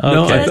Lynch? Okay.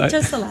 No,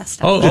 just the last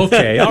time. Oh,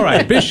 okay. All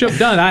right. Bishop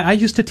Dunn. I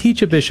used to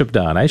teach at Bishop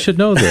Dunn. I should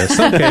know this.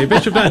 Okay,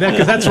 Bishop Dunn.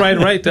 Because that's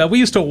right. We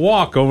used to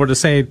walk over to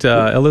St.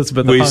 Elizabeth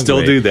of Hungary. We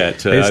still do that.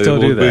 They still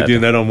do that. We're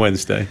doing that on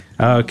Wednesday.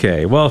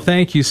 Okay. Well,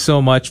 thank you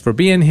so much for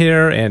being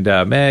here, and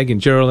Meg and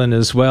Geraldine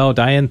as well.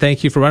 Diane,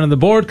 thank you for running the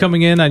board,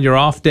 coming in on your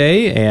off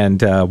day, and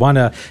want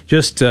to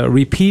just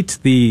repeat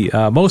the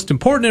most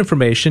important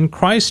information.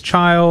 Christ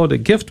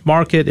Child Gift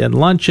Market and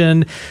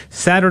Luncheon,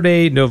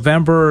 Saturday,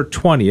 November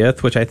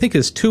 20th, which I think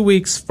is 2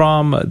 weeks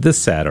from this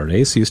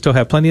Saturday, so you still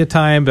have plenty of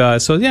time.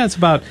 So, yeah, it's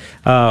about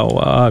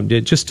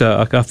just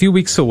a few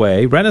weeks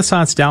away.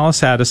 Renaissance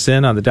Dallas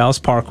Addison on the Dallas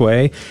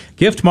Parkway.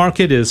 Gift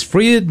Market is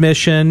free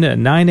admission,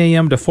 9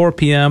 a.m. to 4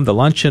 p.m. The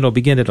luncheon will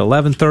begin at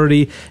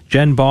 11:30.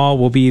 Jen Ball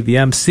will be the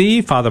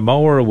MC. Father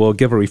Mower will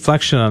give a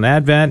reflection on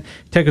Advent.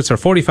 Tickets are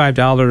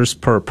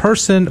 $45 per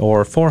person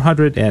or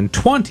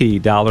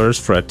 $420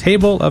 for a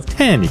table of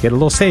 10. You get a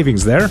little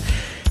savings there.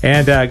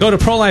 And go to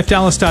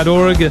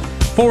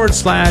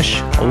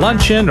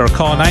ProLifeDallas.org/luncheon or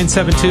call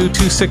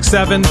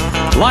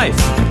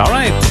 972-267-LIFE. All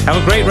right. Have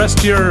a great rest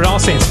of your All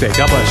Saints Day.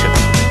 God bless you.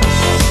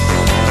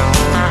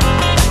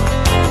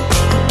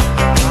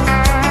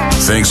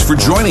 Thanks for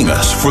joining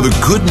us for the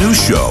Good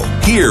News Show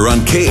here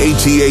on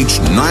KATH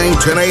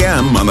 910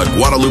 AM on the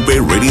Guadalupe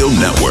Radio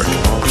Network.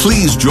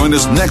 Please join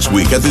us next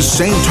week at the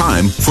same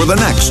time for the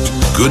next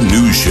Good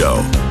News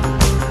Show.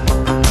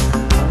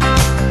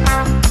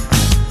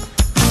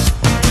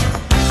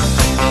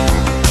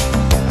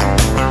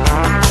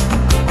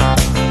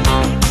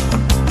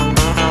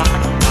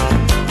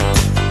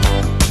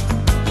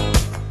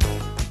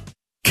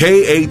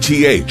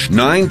 KATH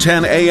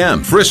 910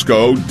 AM,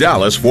 Frisco,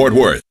 Dallas, Fort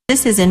Worth.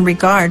 This is in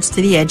regards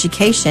to the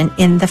education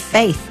in the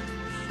faith.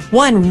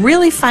 One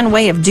really fun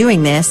way of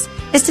doing this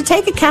is to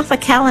take a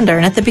Catholic calendar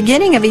and at the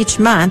beginning of each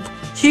month,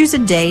 choose a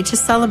day to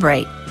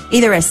celebrate,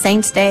 either a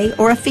Saint's Day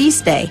or a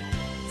feast day.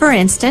 For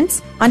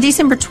instance, on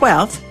December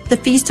 12th, the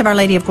Feast of Our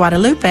Lady of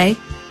Guadalupe,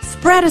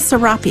 spread a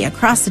serape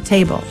across the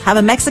table, have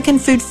a Mexican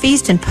food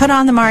feast, and put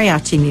on the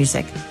mariachi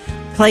music.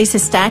 Place a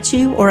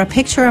statue or a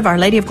picture of Our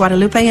Lady of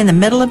Guadalupe in the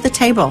middle of the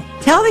table.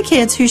 Tell the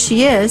kids who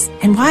she is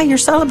and why you're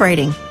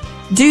celebrating.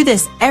 Do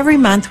this every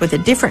month with a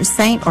different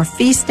saint or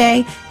feast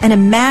day, and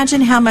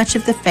imagine how much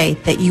of the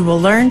faith that you will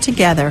learn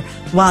together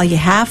while you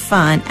have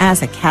fun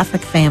as a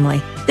Catholic family.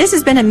 This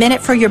has been a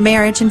Minute for Your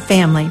Marriage and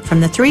Family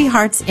from the Three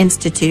Hearts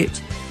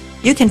Institute.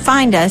 You can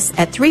find us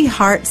at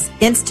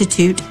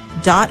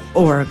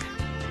threeheartsinstitute.org.